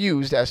 he's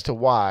confused as to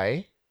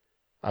why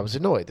I was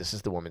annoyed. This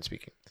is the woman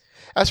speaking.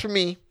 As for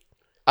me,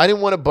 I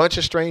didn't want a bunch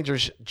of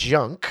strangers'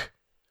 junk,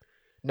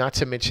 not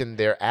to mention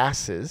their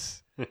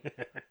asses,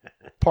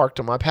 parked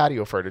on my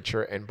patio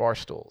furniture and bar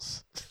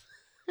stools.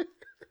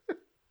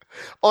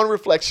 On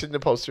reflection,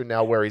 the poster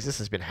now worries. This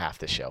has been half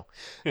the show.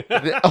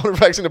 On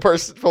reflection,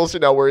 the poster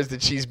now worries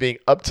that she's being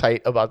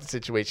uptight about the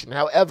situation.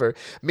 However,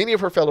 many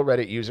of her fellow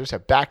Reddit users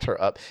have backed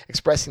her up,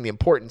 expressing the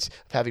importance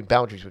of having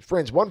boundaries with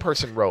friends. One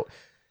person wrote,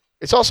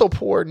 "It's also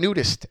poor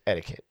nudist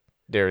etiquette."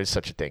 There is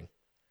such a thing.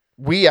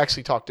 We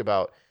actually talked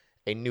about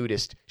a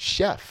nudist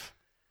chef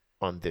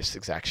on this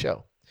exact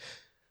show.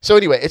 So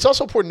anyway, it's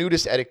also poor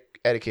nudist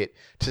etiquette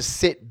to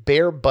sit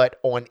bare butt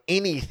on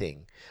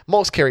anything.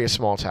 Most carry a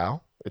small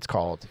towel. It's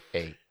called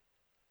a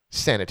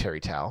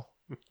sanitary towel.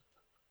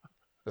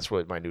 That's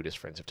what my nudist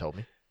friends have told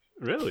me.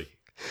 Really?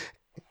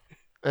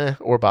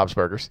 Or Bob's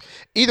Burgers.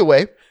 Either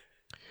way,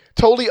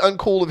 totally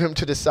uncool of him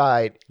to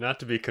decide.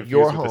 Not to be confused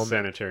Your with home. a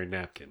sanitary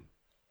napkin.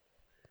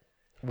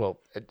 Well,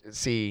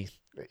 see,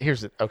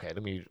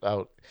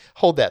 I'll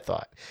hold that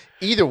thought.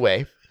 Either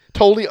way,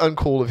 totally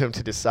uncool of him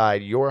to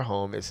decide your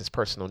home is his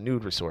personal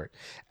nude resort.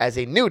 As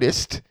a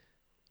nudist,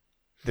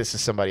 This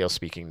is somebody else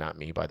speaking, not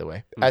me, by the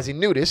way. As a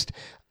nudist,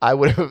 I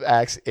would have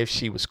asked if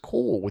she was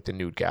cool with the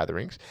nude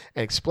gatherings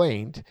and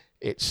explained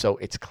it so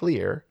it's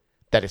clear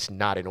that it's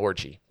not an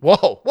orgy.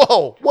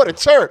 Whoa, what a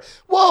turn.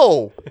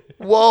 Whoa.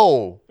 We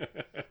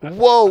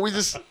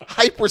just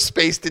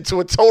hyperspaced into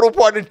a total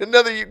part of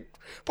another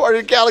part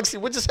of the galaxy.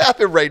 What just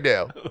happened right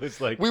now?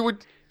 It's like We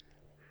would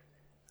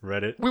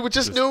Reddit. We would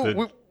just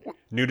the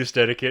nudist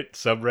etiquette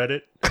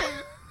subreddit.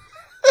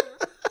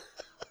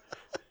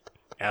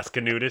 Ask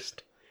a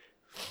nudist.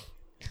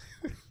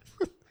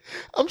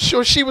 I'm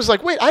sure she was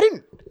like, wait, I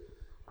didn't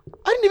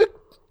even,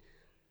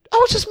 I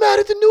was just mad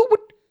at the nude with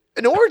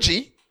an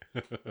orgy.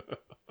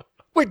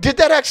 Wait, did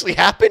that actually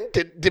happen?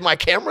 Did my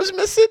cameras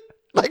miss it?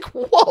 Like,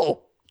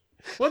 whoa.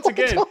 Once Hold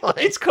again, on.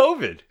 it's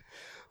COVID.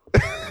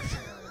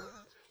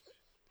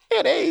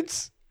 And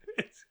AIDS.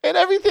 And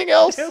everything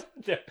else.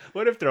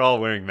 What if they're all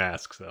wearing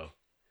masks though?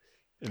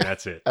 And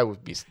that's it.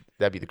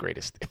 That'd be the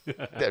greatest thing.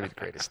 That'd be the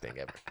greatest thing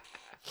ever.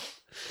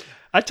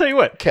 I tell you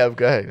what, Kev,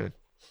 go ahead.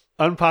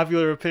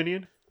 unpopular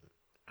opinion.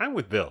 I'm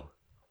with Bill.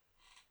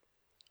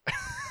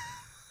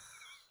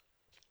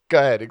 Go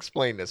ahead,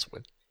 explain this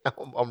one.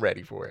 I'm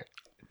ready for it.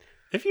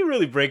 If you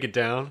really break it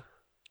down,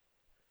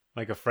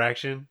 like a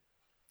fraction,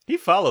 he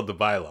followed the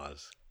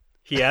bylaws.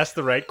 He asked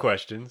the right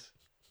questions.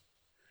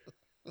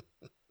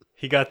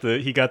 He got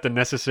the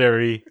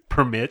necessary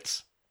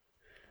permits.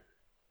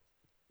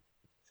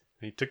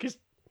 He took his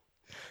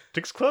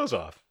clothes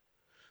off.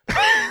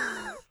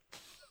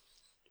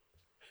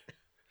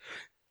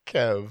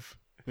 Kev.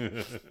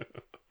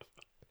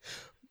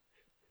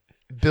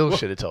 Bill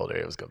should have told her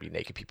it was going to be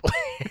naked people.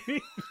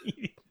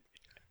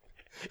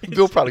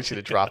 Bill probably should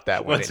have dropped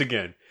that one. Once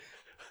again,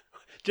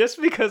 just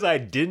because I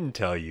didn't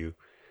tell you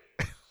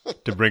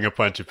to bring a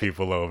bunch of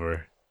people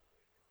over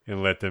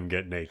and let them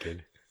get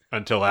naked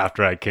until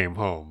after I came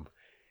home,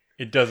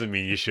 it doesn't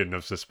mean you shouldn't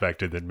have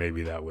suspected that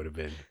maybe that would have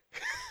been.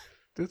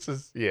 This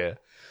is, yeah.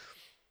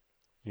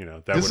 You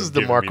know, that This would is have the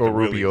given Marco me the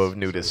Rubio release, of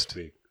nudist. so to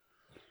speak.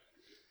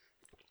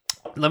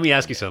 Let me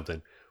ask you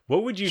something.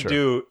 What would you Sure.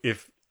 do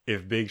if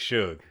Big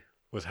Shug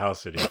was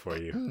house sitting for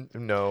you?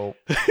 No.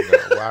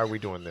 Why are we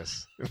doing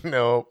this?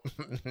 No.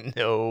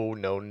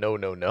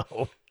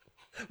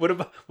 What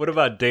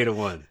about Data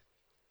One?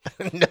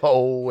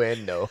 No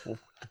and no.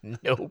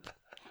 Nope.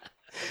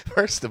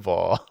 First of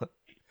all,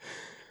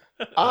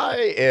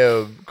 I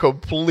am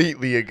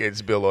completely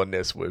against Bill on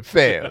this one.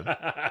 Fam.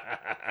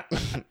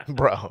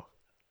 Bro.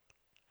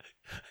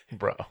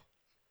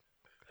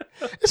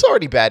 It's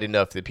already bad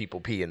enough that people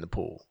pee in the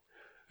pool.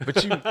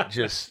 But you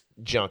just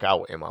junk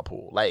out in my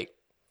pool. Like,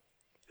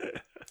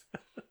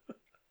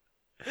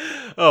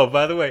 Oh,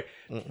 by the way,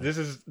 this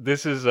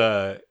is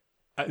a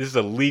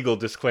legal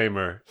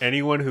disclaimer.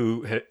 Anyone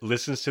who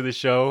listens to the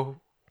show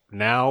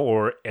now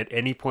or at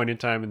any point in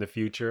time in the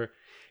future,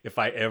 if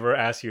I ever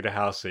ask you to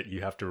house sit,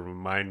 you have to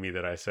remind me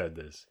that I said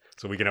this,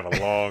 so we can have a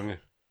long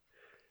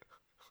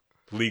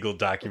legal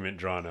document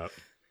drawn up.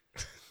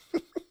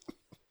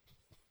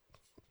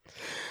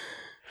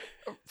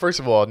 first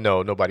of all,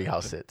 no, nobody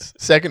house sits.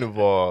 Second of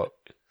all,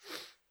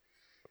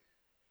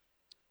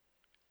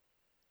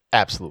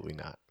 absolutely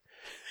not.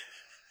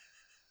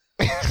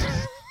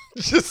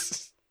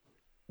 Just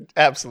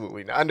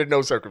absolutely not. Under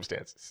no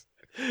circumstances.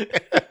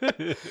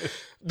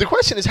 The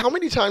question is, how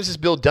many times has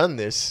Bill done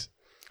this?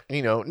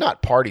 You know,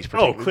 not parties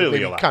particularly.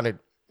 Clearly a lot. Kind of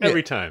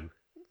Every time.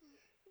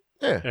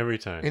 Yeah. Every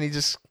time. And he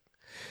just.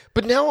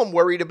 But now I'm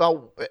worried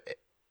about.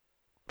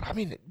 I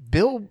mean,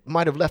 Bill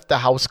might have left the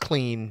house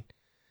clean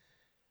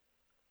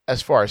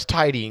as far as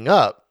tidying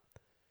up,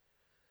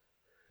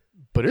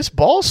 but it's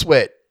ball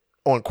sweat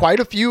on quite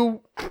a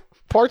few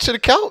parts of the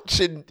couch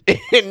and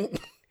in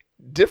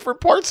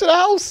different parts of the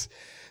house.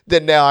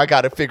 Then now I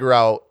got to figure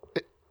out.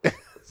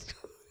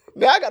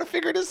 Now I got to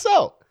figure this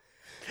out.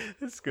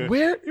 That's good.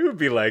 Where it would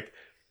be like,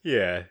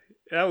 yeah,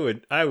 I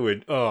would.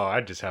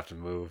 I just have to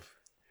move.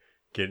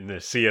 Getting the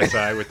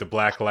CSI with the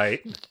black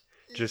light.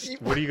 Just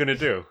what are you gonna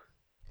do?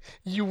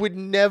 you would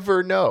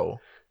never know.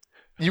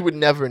 You would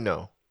never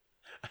know.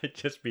 I'd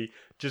just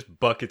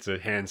buckets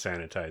of hand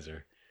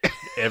sanitizer,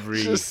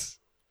 every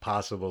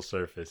possible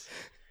surface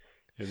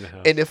in the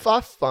house. And if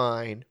I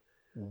find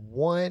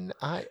one,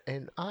 I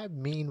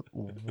mean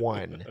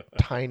one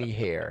tiny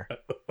hair,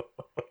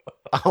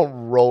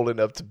 I'm rolling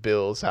up to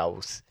Bill's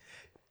house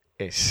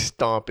and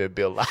stomping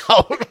Bill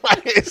out.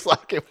 It's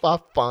like if I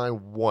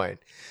find one,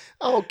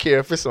 I don't care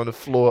if it's on the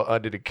floor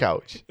under the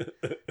couch.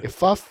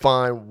 If I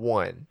find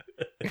one,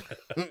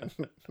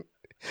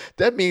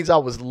 that means I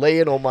was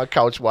laying on my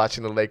couch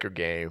watching the Laker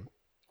game.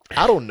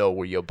 I don't know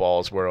where your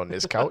balls were on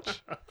this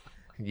couch.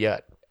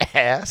 Yet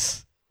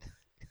ass.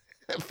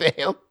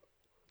 Fam.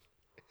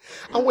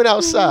 I went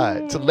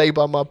outside to lay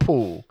by my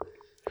pool.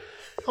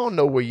 I don't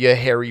know where your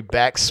hairy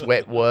back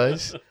sweat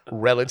was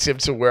relative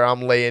to where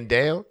I'm laying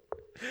down.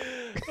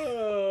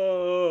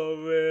 Oh,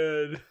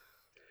 man.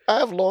 I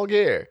have long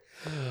hair.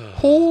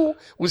 Who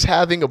was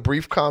having a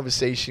brief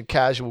conversation,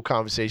 casual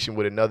conversation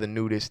with another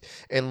nudist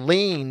and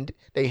leaned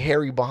their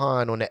hairy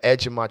behind on the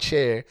edge of my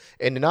chair,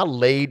 and then I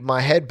laid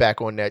my head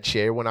back on that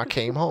chair when I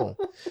came home?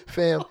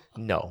 Fam,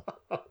 no.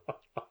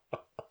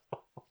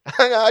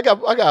 I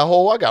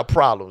got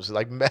problems.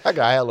 Like, man, I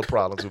got hella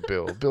problems with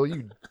Bill. Bill,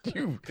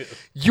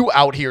 you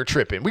out here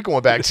tripping. We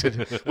going back to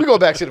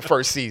the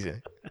first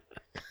season.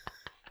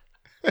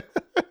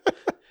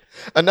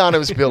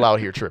 Anonymous Bill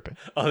out here tripping.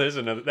 Oh, that's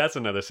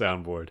another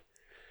soundboard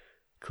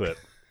clip.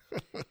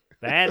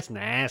 That's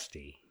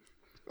nasty.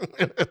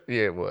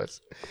 Yeah, it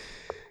was.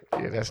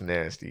 Yeah, that's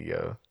nasty,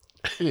 yo.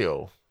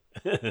 Ew.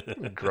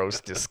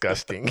 Gross,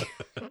 disgusting.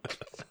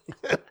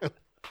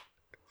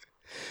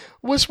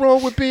 What's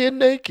wrong with being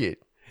naked?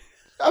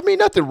 I mean,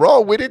 nothing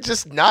wrong with it,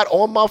 just not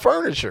on my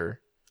furniture.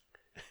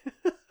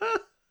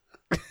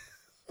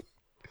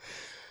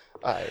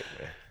 All right,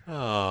 man.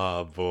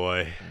 Oh,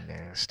 boy.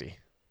 Nasty.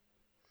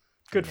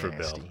 Good for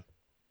Bill.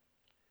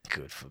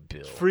 Good for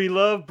Bill. Free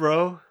love,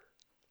 bro.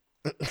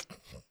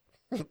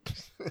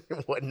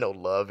 Wasn't no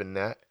love in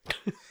that.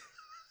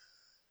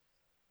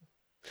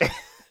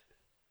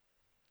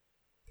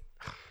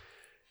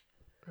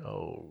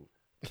 Oh,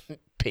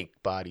 pink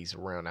bodies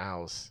around the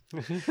house.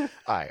 All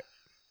right.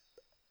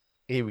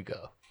 Here we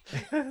go.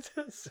 That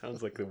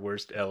sounds like the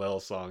worst LL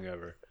song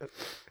ever.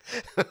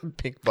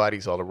 Pink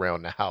bodies all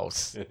around the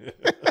house.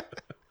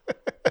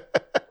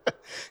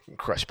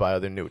 Crushed by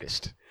other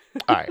nudists.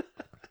 All right.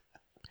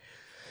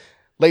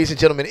 Ladies and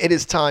gentlemen, it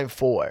is time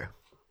for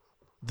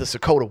the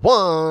Sakota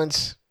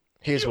Ones.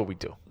 Here's what we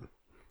do.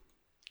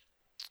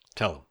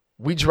 Tell them.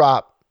 We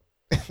drop,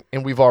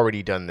 and we've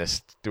already done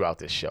this throughout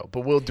this show,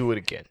 but we'll do it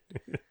again.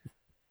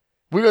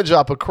 We're going to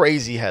drop a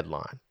crazy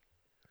headline.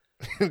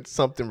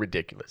 Something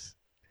ridiculous.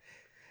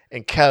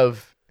 And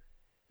Kev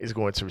is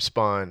going to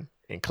respond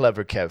in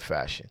clever Kev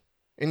fashion.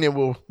 And then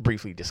we'll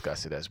briefly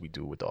discuss it as we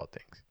do with all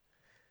things.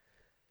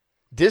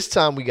 This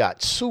time we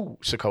got two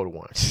Sakota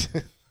Ones.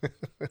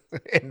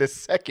 And the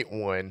second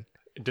one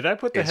Did I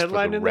put the is for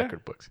headline the in record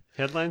there? books.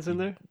 Headlines in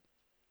there?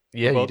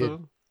 Yeah, you Both did. of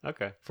them?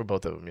 Okay. For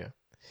both of them, yeah.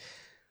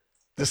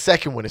 The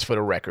second one is for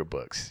the record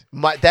books.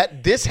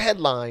 This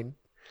headline,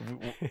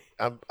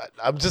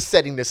 I'm just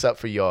setting this up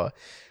for y'all.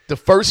 The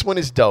first one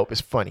is dope.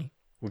 It's funny.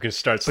 We can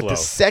start But slow. the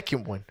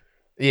second one,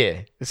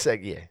 yeah. The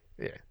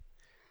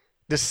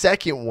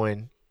second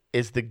one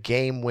is the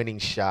game-winning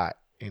shot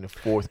in the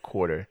fourth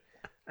quarter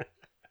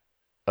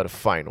of the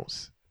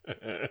finals.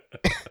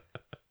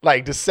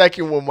 Like, the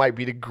second one might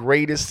be the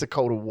greatest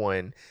Sakota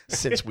one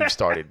since we've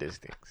started this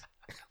thing.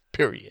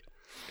 Period.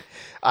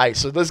 All right,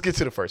 so let's get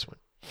to the first one.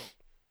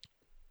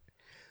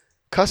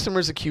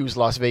 Customers accuse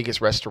Las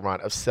Vegas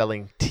restaurant of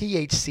selling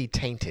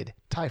THC-tainted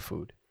Thai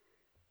food.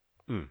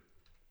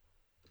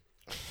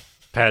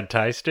 Pad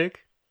Thai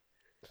stick?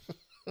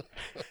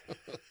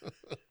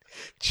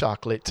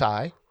 Chocolate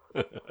Thai.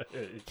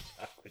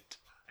 Chocolate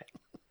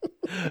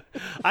Thai.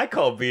 I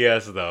call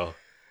BS, though.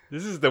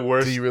 This is the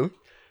worst. Do you really?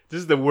 This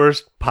is the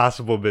worst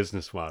possible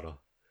business model.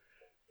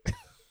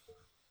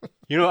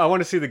 You know, I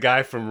want to see the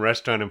guy from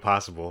Restaurant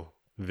Impossible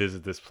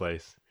visit this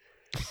place.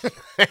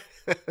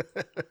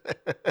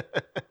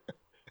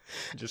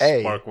 Just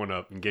spark one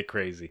up and get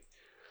crazy.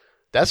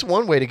 That's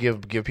one way to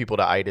give people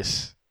the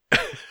itis. You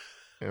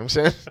know what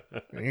I'm saying?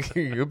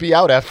 You'll be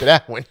out after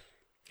that one.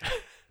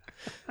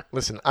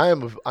 Listen, I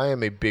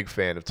am a big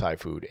fan of Thai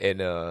food,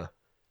 and I'm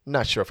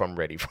not sure if I'm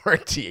ready for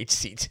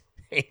THC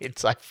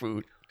Thai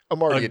food.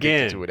 I'm already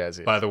addicted to it as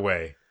is. By the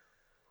way,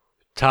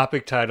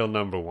 topic title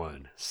number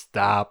 1: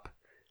 Stop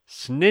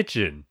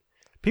snitching.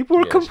 People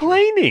are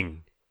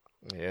complaining.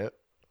 Yep.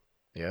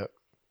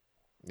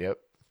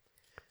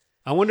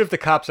 I wonder if the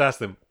cops asked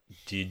them,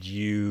 "Did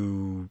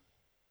you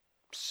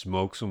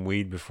smoke some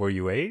weed before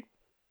you ate?"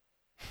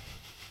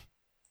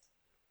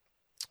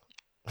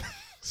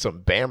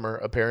 Some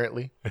Bammer,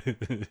 apparently.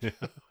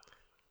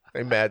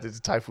 They mad that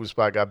the Thai food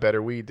spot got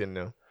better weed than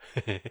them.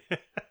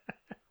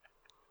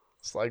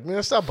 It's like,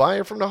 man, stop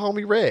buying from the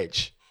homie Reg.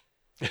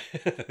 You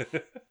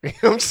know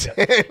what I'm saying?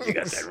 You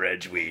got that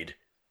Reg weed.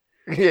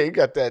 Yeah, you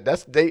got that.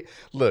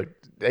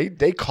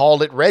 They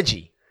call it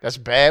Reggie. That's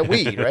bad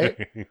weed, right?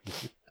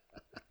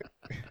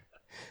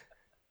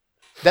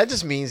 That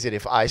just means that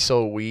if I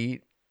sold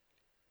weed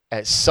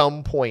at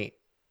some point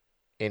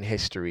in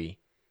history,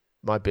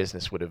 my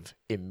business would have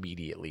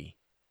immediately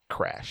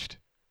crashed.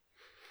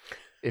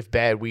 If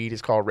bad weed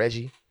is called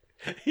Reggie,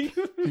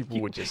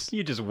 people would just...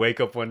 You just wake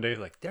up one day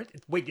like,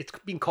 wait, it's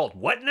being called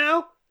what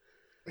now?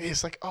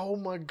 It's like, oh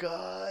my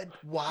God,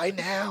 why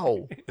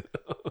now?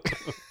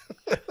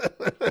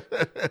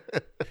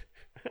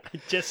 I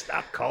just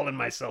stopped calling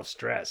myself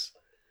stress.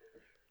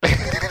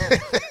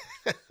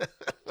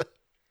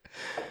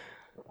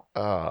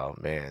 Oh,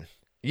 man.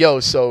 Yo,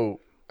 so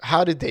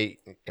how did they...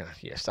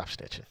 Yeah, stop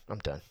snitching. I'm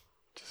done.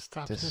 Just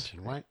stop snitching.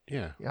 What?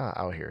 Yeah. Y'all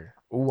out here.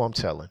 Ooh, I'm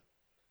telling.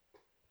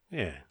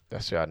 Yeah.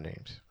 That's y'all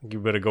names.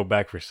 You better go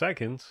back for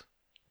seconds.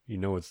 You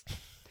know it's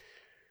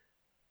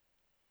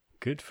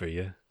good for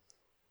you.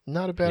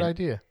 Not a bad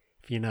idea.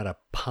 If you're not a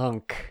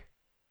punk.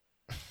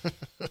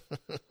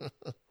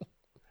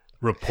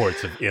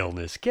 Reports of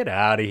illness. Get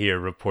out of here,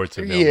 reports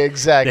of illness. Yeah,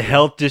 exactly. The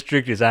health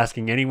district is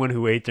asking anyone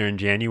who ate there in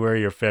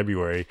January or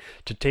February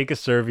to take a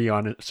survey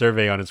on its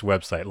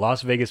website.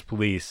 Las Vegas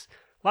police.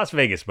 Las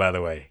Vegas, by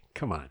the way.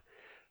 Come on.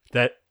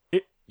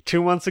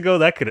 2 months ago,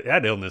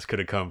 that illness could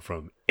have come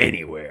from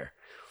anywhere.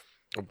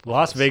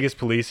 Las Vegas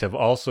police have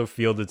also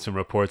fielded some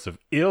reports of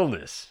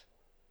illness.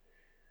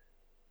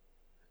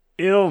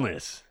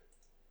 Illness.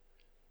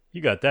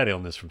 You got that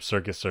illness from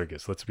Circus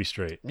Circus. Let's be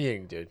straight. Yeah,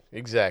 dude.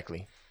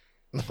 Exactly.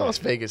 Las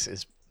Vegas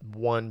is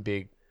one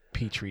big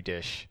petri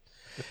dish.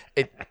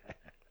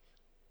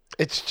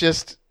 It's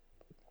just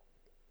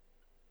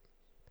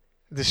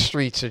the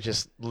streets are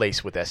just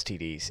laced with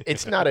STDs.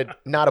 It's not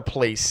a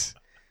place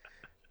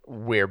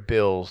where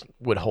Bill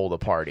would hold a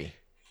party.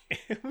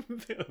 Bill,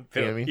 You know what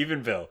I mean?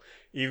 Even Bill.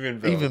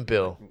 Even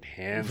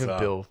Hands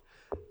Bill. up.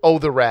 Oh,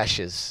 the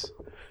rashes.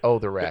 Oh,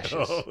 the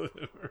rashes. Oh,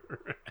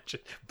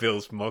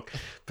 Bill's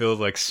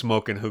like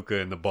smoking hookah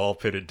in the ball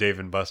pit at Dave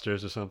and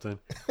Buster's or something.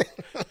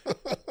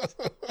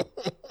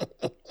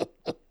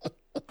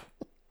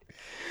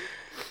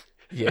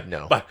 Yeah,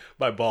 no.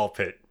 By ball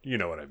pit, you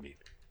know what I mean.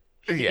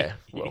 Yeah,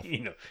 well,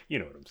 you know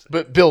what I'm saying.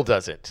 but Bill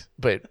doesn't.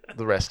 But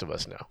the rest of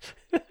us know.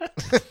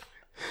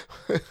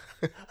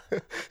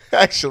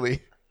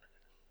 Actually,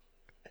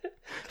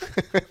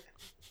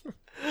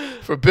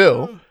 for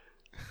Bill,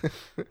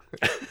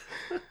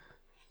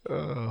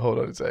 hold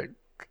on a sec.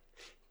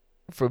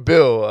 For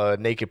Bill,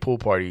 Naked Pool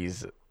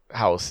Party's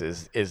house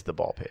is the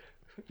ball pit.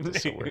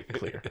 Just so we're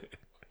clear.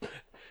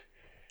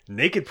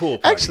 Naked Pool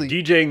Party. Actually-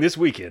 DJing this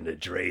weekend at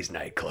Dre's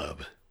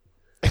nightclub.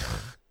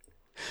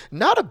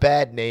 Not a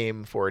bad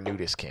name for a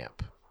nudist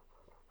camp.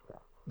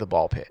 The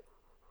ball pit.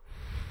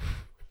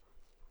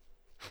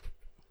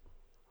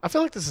 I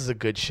feel like this is a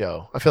good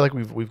show. I feel like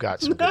we've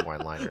got some good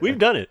wine liners. We've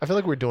done it. I feel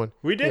like we're doing.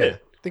 We did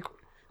it. I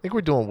think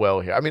we're doing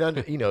well here. I mean,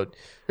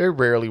 very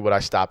rarely would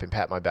I stop and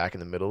pat my back in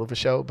the middle of a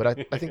show, but I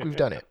think we've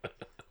done it. I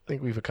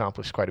think we've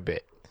accomplished quite a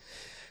bit.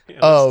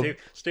 Yeah,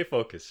 stay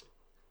focused.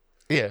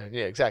 Yeah,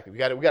 exactly. We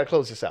got to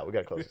close this out.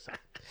 All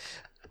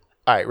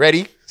right,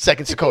 ready?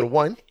 Second Dakota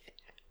 1.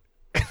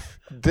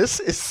 This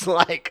is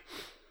like,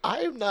 I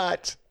am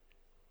not.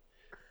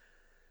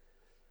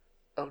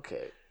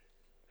 Okay,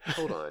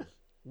 hold on.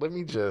 Let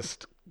me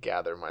just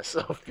gather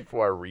myself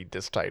before I read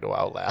this title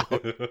out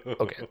loud.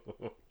 Okay.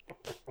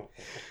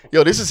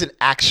 Yo, this is an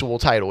actual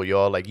title,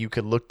 y'all. Like, you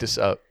could look this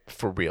up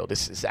for real.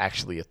 This is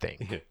actually a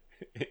thing.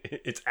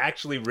 It's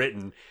actually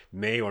written,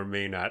 may or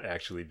may not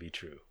actually be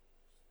true.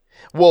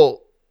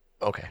 Well,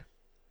 okay.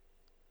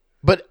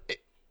 But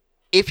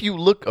if you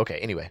look, okay,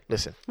 anyway,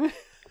 listen.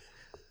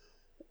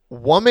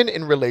 Woman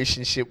in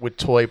relationship with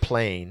toy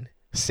plane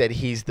said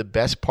he's the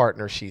best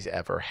partner she's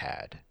ever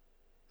had.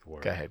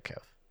 Word. Go ahead, Kev.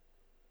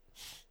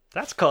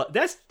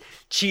 That's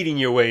cheating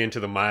your way into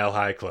the Mile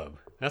High Club.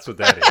 That's what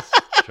that is.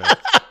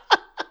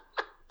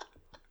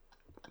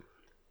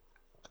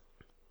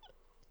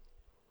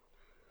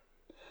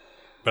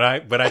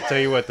 Right. But I tell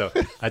you what though.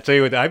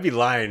 I'd be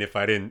lying if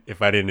I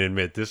didn't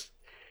admit this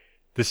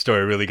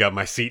story really got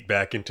my seat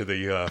back into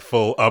the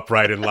full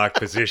upright and locked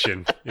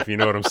position, if you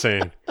know what I'm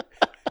saying.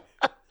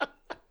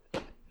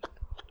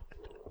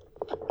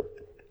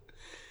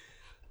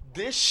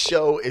 This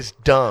show is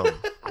dumb.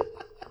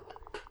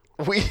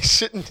 We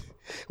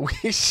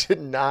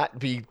should not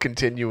be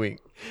continuing.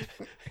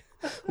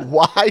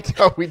 Why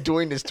are we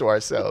doing this to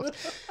ourselves?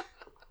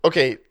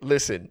 Okay,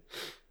 listen.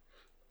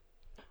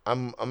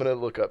 I'm gonna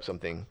look up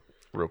something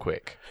real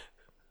quick.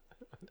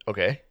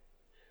 Okay?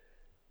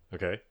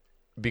 Okay.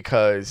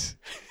 Because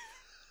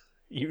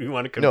You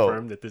want to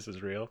confirm that this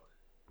is real?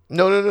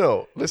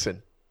 No.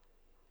 Listen.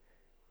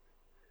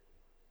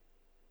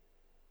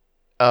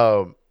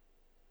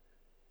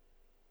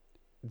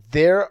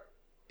 Their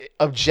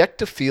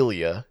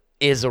objectophilia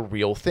is a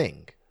real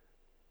thing.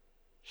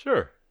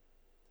 Sure.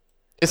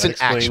 It's an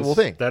actual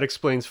thing. That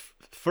explains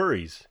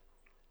furries.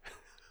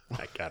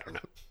 I don't know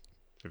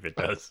if it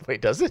does.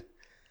 Wait, does it?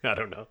 I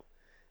don't know.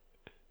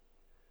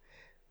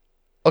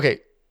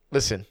 Okay,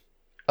 listen.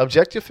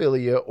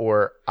 Objectophilia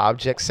or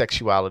object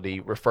sexuality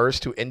refers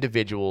to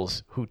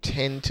individuals who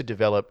tend to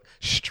develop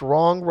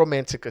strong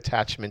romantic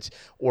attachments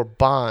or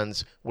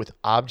bonds with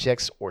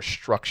objects or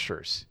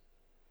structures.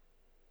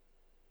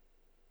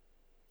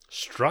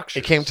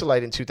 Structures. It came to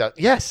light in 2000.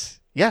 Yes.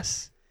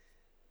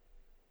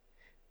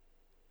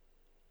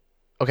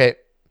 Okay.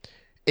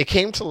 It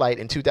came to light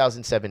in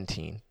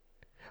 2017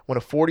 when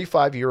a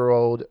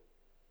 45-year-old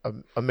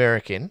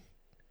American,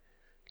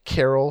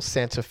 Carol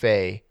Santa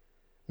Fe,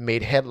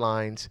 made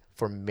headlines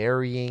for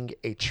marrying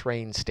a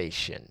train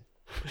station.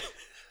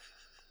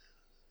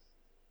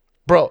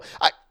 Bro,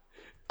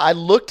 I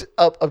looked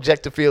up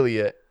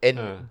objectophilia,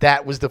 and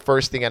that was the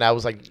first thing, and I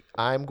was like,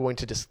 I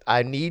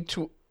need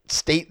to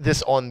state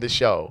this on the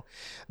show,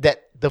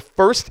 that the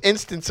first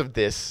instance of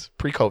this,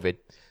 pre-COVID,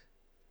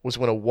 was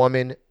when a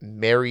woman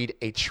married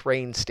a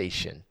train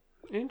station.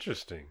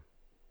 Interesting.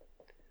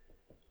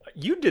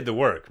 You did the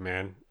work,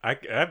 man.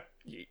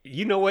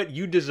 You know what?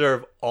 You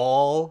deserve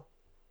all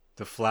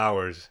the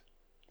flowers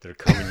that are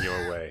coming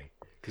your way.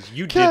 Because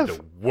you Kev. did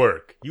the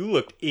work. You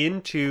looked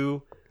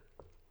into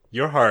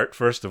your heart,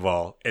 first of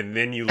all, and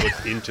then you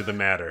looked into the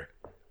matter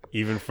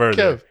even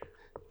further Kev.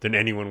 than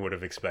anyone would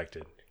have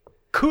expected.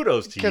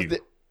 Kudos to you.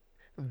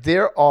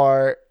 There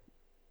are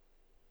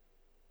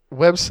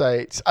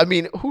websites. I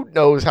mean, who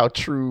knows how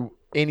true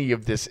any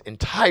of this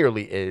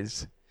entirely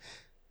is?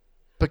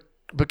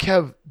 But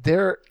Kev,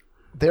 there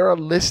are a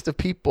list of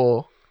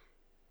people.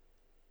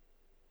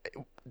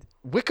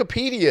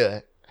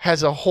 Wikipedia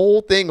has a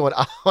whole thing on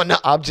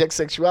object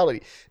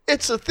sexuality.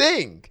 It's a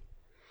thing.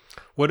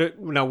 What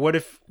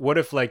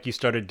if like you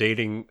started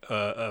dating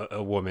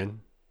a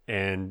woman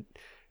and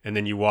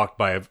then you walked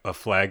by a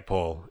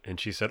flagpole and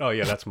she said, "Oh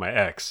yeah, that's my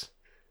ex,"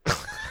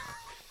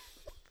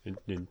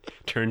 and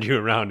turned you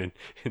around in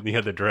the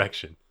other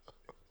direction.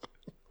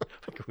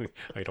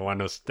 I don't want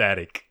no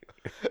static.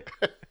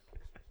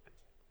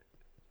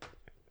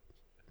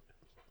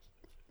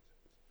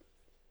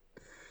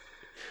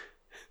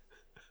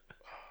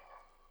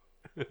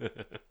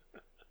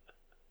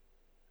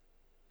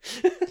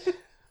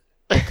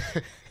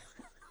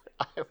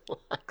 I'm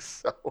like,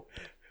 so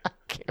I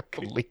can't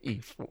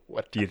believe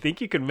what. Do you think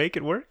you could make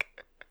it work?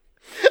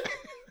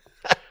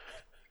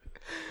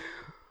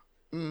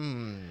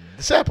 The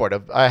sad part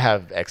of I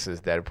have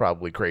exes that are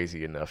probably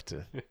crazy enough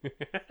to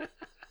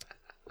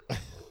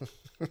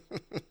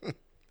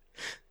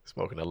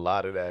smoking a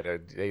lot of that.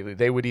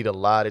 They would eat a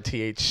lot of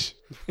TH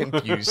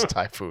infused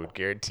Thai food,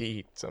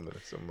 guaranteed. Some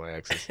of my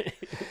exes.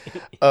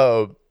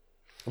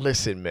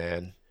 Listen,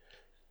 man,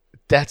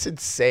 that's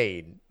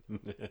insane.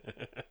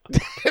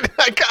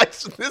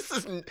 Guys, this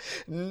is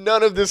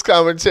none of this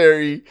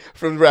commentary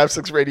from Rap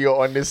 6 Radio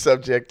on this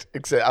subject,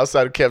 except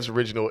outside of Kev's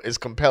original, is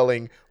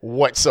compelling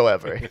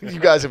whatsoever. You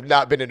guys have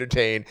not been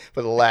entertained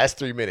for the last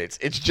 3 minutes.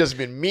 It's just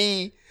been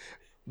me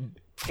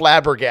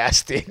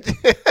flabbergasted.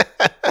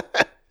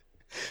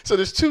 So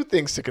there's two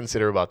things to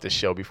consider about this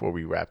show before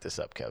we wrap this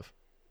up, Kev.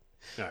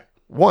 All right.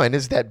 One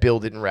is that Bill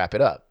didn't wrap it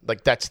up.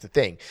 Like, that's the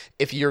thing.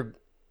 If you're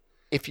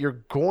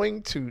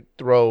going to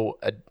throw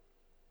a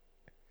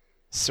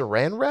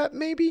Saran wrap,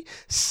 maybe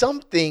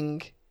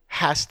something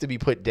has to be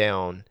put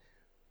down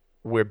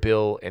where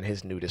Bill and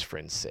his nudist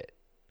friends sit,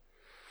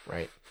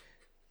 right?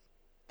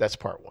 That's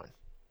part one.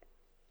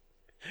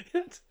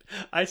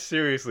 I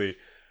seriously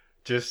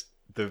just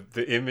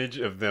the image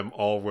of them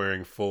all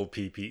wearing full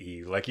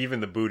PPE, like even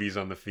the booties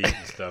on the feet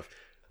and stuff,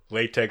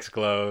 latex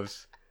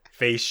gloves,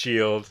 face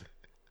shield,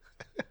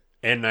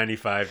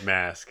 N95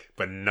 mask,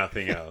 but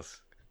nothing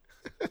else.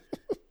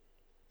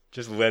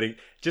 Just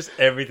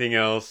everything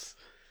else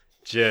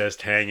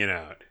just hanging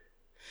out.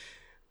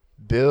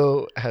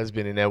 Bill has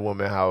been in that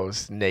woman's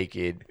house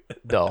naked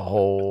the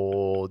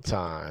whole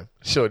time.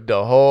 Sure,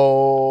 the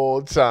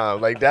whole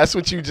time. Like, that's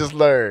what you just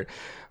learned.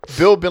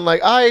 Bill been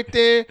like, all right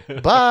then,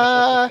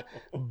 bye.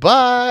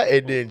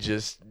 And then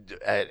just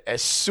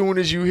as soon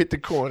as you hit the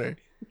corner.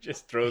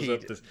 Just throws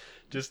up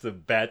just a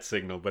bat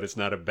signal, but it's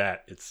not a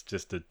bat. It's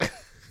just a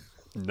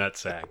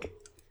nutsack.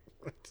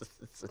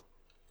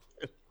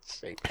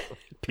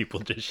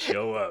 People just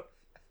show up.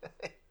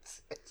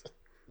 It's a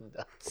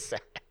nutsack.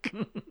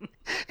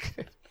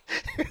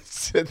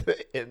 It's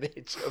the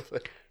image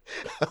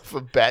of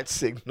a bat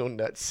signal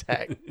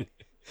nutsack.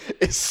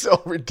 It's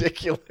so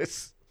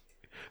ridiculous.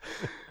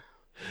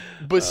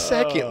 But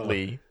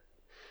secondly,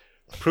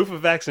 proof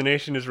of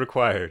vaccination is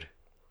required.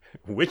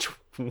 Which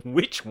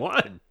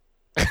one?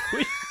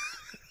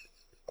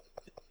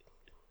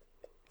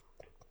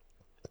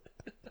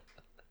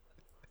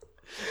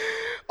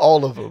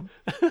 All of them.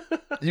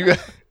 You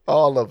got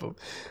all of them.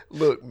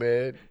 Look,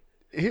 man,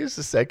 here's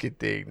the second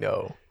thing,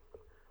 though.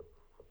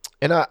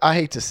 And I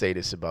hate to say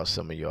this about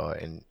some of y'all,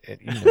 and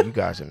you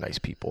guys are nice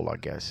people, I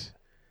guess.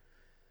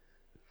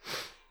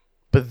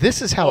 But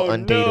this is how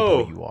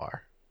undateable you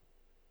are.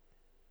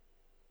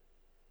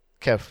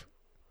 Kev.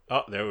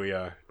 Oh, there we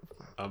are.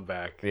 I'm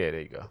back. Yeah,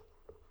 there you go.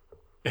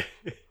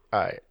 All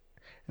right.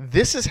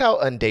 This is how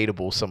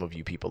undateable some of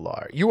you people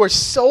are. You are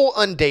so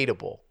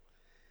undateable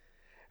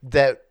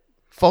that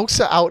folks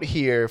are out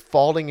here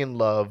falling in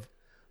love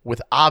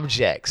with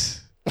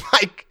objects.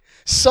 Like,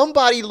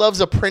 somebody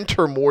loves a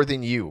printer more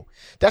than you.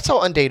 That's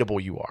how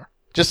undateable you are,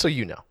 just so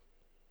you know.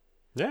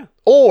 Yeah.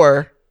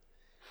 Or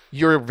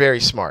you're very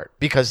smart,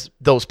 because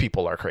those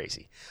people are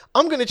crazy.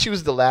 I'm going to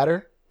choose the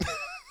latter.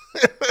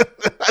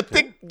 I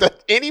think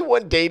that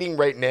anyone dating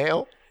right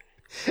now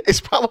is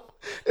probably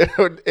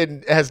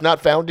and has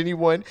not found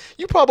anyone.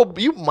 You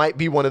might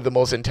be one of the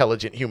most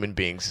intelligent human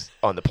beings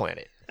on the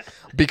planet,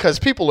 because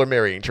people are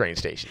marrying train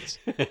stations.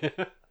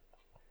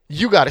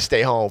 You got to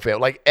stay home, fam.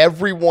 Like,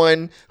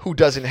 everyone who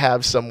doesn't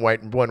have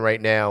someone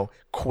right now,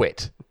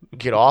 quit.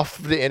 Get off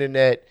the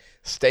internet.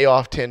 Stay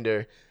off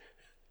Tinder.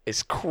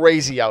 It's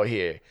crazy out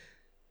here.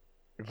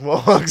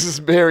 Mugs is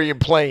marrying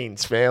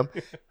planes, fam.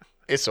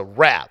 It's a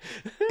wrap.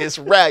 It's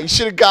a wrap. You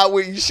should have got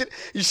with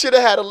you should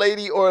have had a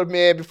lady or a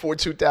man before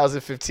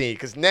 2015,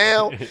 because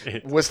now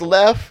what's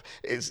left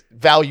is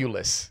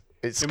valueless.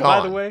 It's and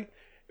gone. by the way,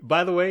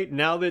 By the way,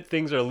 now that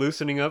things are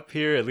loosening up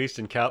here, at least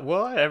in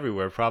well,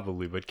 everywhere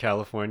probably, but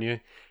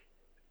California,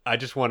 I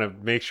just want to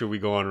make sure we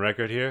go on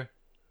record here.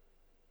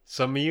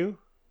 Some of you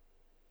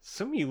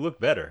look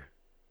better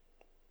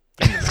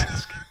in the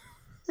mask.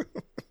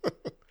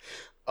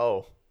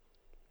 Oh.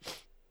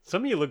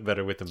 Some of you look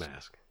better with the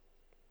mask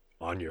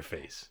on your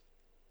face.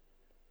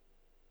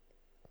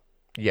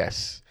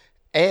 Yes.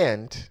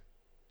 And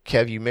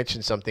Kev, you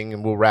mentioned something,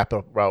 and we'll wrap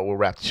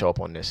the show up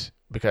on this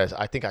because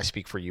I think I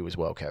speak for you as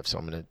well, Kev. So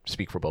I'm going to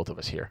speak for both of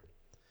us here.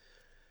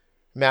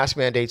 Mask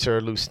mandates are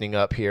loosening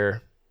up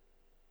here.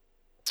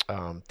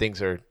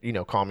 Things are,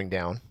 calming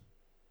down.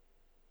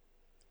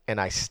 And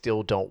I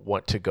still don't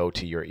want to go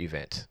to your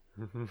event.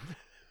 I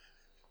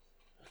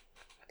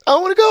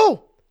don't want to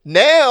go.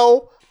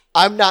 Now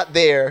I'm not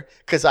there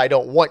because I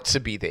don't want to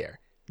be there.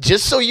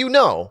 Just so you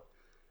know,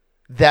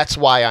 that's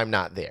why I'm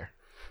not there.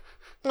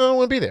 I don't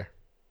want to be there.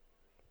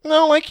 I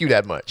don't like you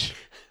that much.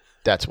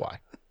 That's why.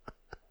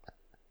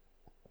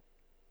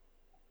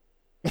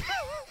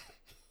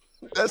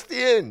 That's the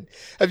end.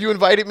 Have you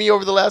invited me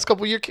over the last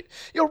couple of years?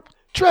 Yo,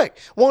 Trek,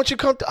 why don't you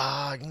come to...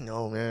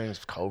 man,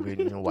 it's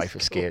COVID. Wife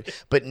is scared.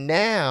 But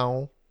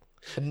now,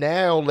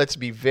 let's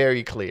be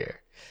very clear.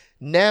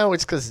 Now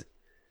it's because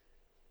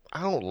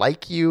I don't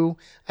like you.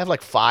 I have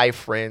like 5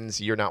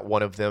 friends. You're not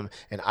one of them.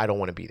 And I don't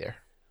want to be there.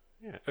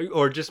 Yeah.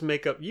 Or just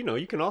make up,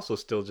 you can also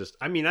still just...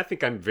 I mean, I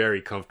think I'm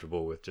very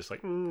comfortable with just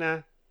like,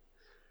 nah.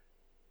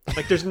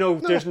 Like, there's no,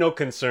 there's no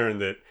concern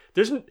that...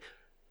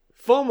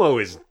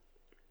 FOMO is...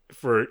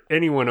 For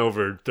anyone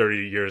over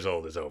 30 years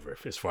old is over,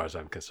 as far as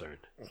I'm concerned.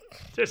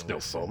 There's no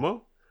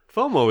FOMO.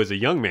 FOMO is a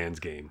young man's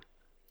game.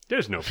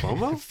 There's no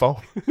FOMO.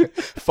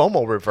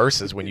 FOMO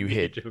reverses when you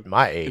hit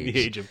my age. The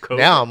age of COVID.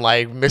 Now I'm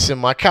like missing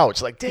my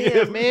couch. Like,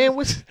 damn, man,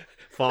 what's...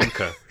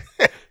 FOMCA.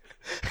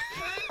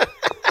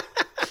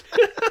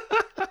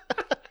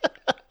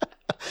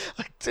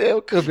 Like,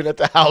 damn, could have been at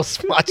the house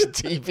watching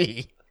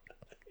TV.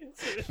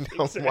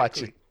 Now I'm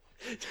watching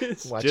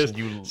just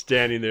you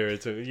standing there.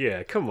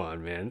 Yeah, come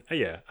on, man.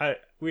 Yeah,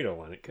 we don't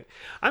want it.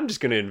 I'm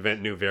just gonna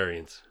invent new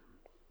variants.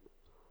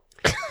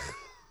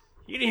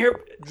 You didn't hear?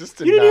 You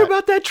didn't hear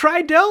about that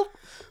Tri-Del?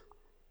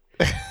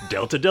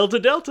 Delta, Delta,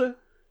 Delta.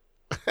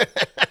 That's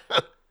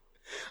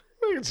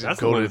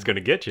the one that's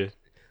gonna get you.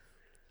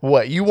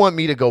 What, you want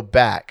me to go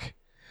back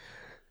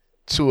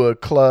to a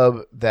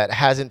club that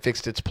hasn't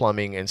fixed its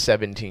plumbing in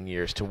 17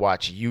 years to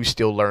watch you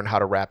still learn how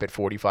to rap at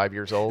 45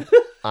 years old?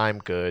 I'm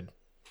good.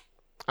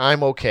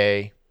 I'm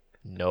okay.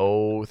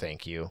 No,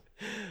 thank you.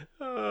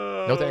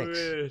 Oh, no thanks.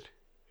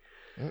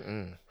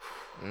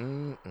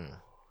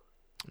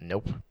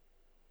 Nope.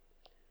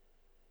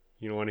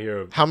 You don't want to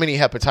hear how many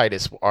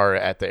hepatitis are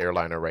at the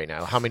airliner right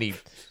now? How many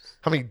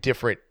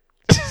different...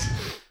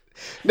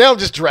 Now I'm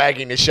just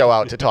dragging the show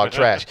out to talk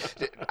trash.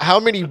 How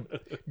many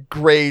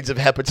grades of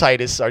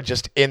hepatitis are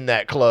just in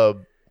that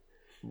club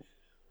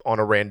on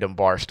a random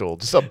bar stool?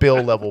 Just a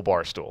bill level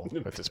bar stool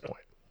at this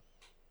point.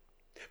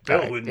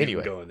 Bill wouldn't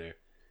even go in there.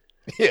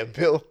 Yeah,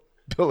 Bill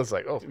is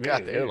like, oh,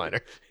 God, the airliner.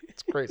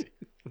 It's crazy.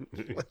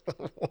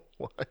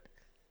 What?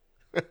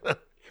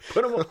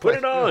 Put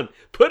it on.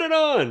 Put it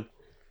on.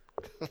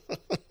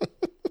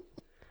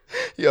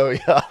 Yo,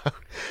 yeah.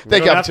 We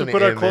don't have to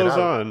put our clothes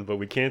on, but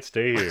we can't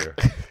stay here.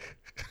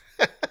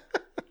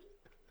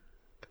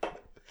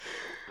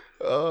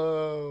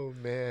 Oh,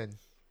 man.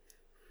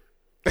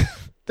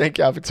 Thank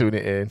y'all for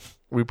tuning in.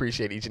 We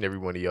appreciate each and every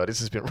one of y'all. This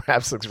has been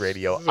Rap Sucks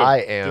Radio.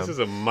 This is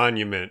a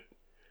monument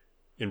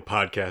in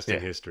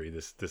podcasting history,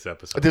 this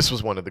episode. This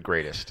was one of the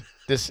greatest.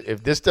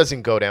 If this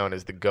doesn't go down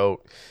as the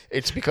GOAT,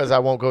 it's because I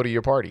won't go to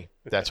your party.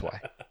 That's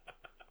why.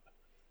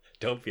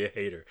 Don't be a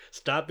hater.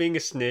 Stop being a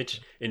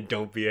snitch and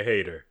don't be a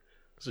hater.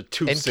 Those are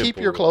two simple keep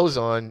your clothes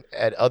on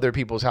at other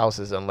people's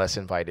houses unless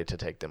invited to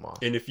take them off.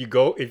 And if you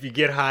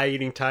get high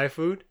eating Thai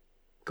food,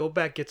 go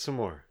back, get some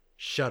more.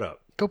 Shut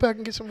up. Go back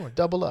and get some more.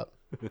 Double up.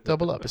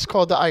 Double up. It's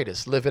called the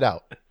itis. Live it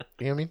out.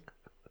 You know what I mean?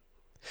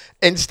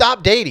 And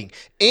stop dating.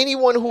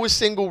 Anyone who is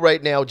single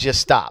right now, just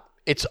stop.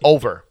 It's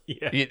over.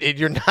 Yeah.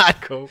 You're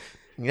not going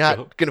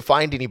to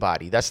find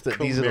anybody. These are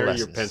the lessons.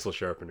 Your pencil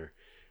sharpener.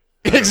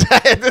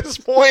 Exactly. At this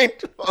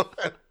point.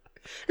 Because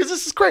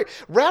this is great.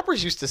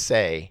 Rappers used to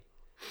say,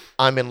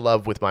 I'm in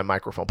love with my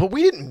microphone. But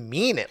we didn't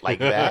mean it like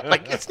that.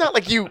 Like, it's not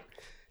like you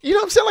know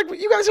what I'm saying?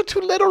 Like, you guys are too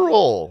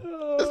literal.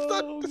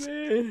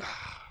 Man.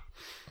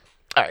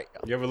 All right.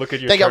 You ever look at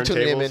your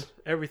turntables?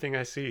 Everything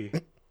I see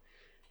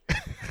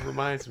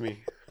reminds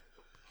me.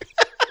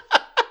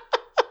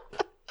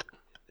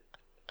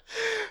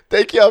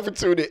 Thank y'all for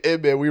tuning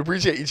in, man. We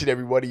appreciate each and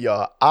every one of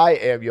y'all. I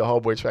am your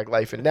homeboy Track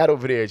Life, and that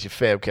over there is your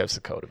fam, Kev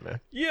Sakota, man.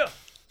 Yeah.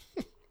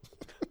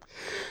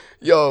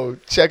 Yo,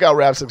 check out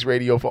Rap Sucks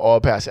Radio for all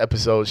past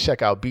episodes.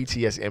 Check out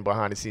BTSN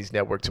Behind the Scenes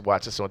Network to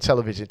watch us on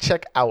television.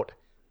 Check out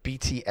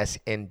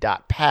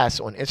btsn.pass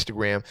on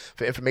Instagram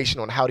for information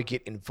on how to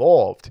get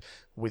involved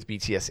with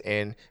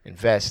BTSN,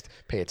 invest,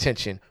 pay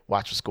attention,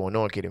 watch what's going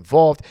on, get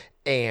involved.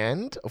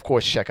 And, of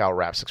course, check out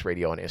Rap Sucks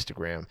Radio on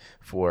Instagram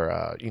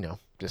for,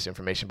 just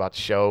information about the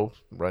show,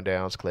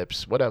 rundowns,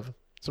 clips, whatever,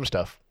 some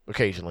stuff.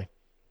 occasionally.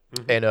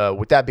 And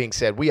with that being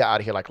said, we are out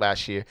of here like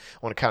last year.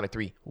 On the count of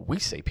 3, we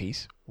say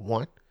peace.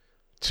 1,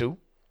 2,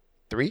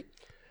 3.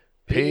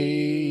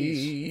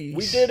 Peace.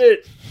 We did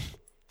it.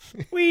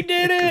 We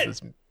did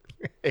it.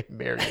 Hey,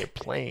 Marion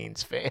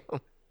Plains, fam.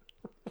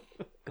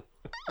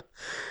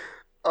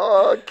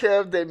 Oh,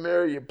 Kev, they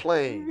Marion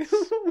Plains.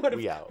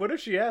 We out. What if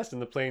she asked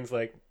and the plane's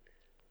like,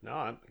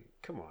 no,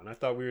 come on. I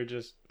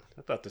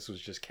thought this was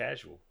just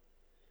casual.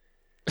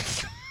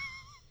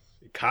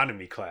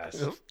 Economy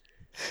class.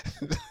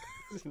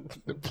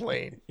 The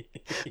plane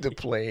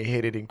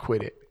hit it and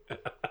quit it.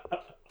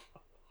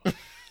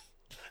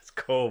 That's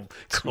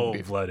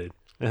cold-blooded.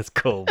 That's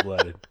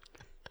cold-blooded.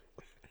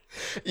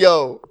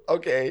 Yo,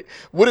 okay.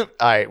 What if?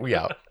 All right, we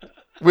out.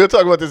 We'll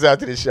talk about this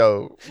after the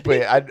show.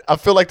 But I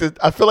feel like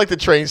the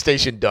train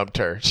station dumped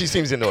her. She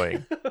seems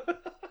annoying.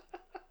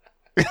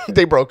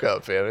 They broke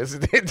up, fam.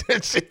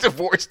 She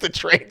divorced the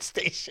train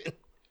station.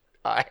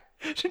 All right.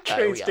 The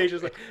train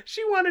station's like,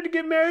 she wanted to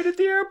get married at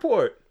the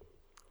airport.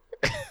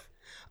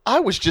 I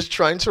was just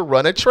trying to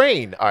run a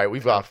train. All right,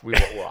 we're off. We're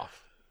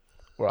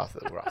off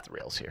the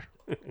rails here.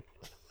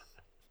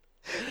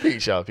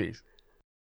 Peace, y'all. Peace.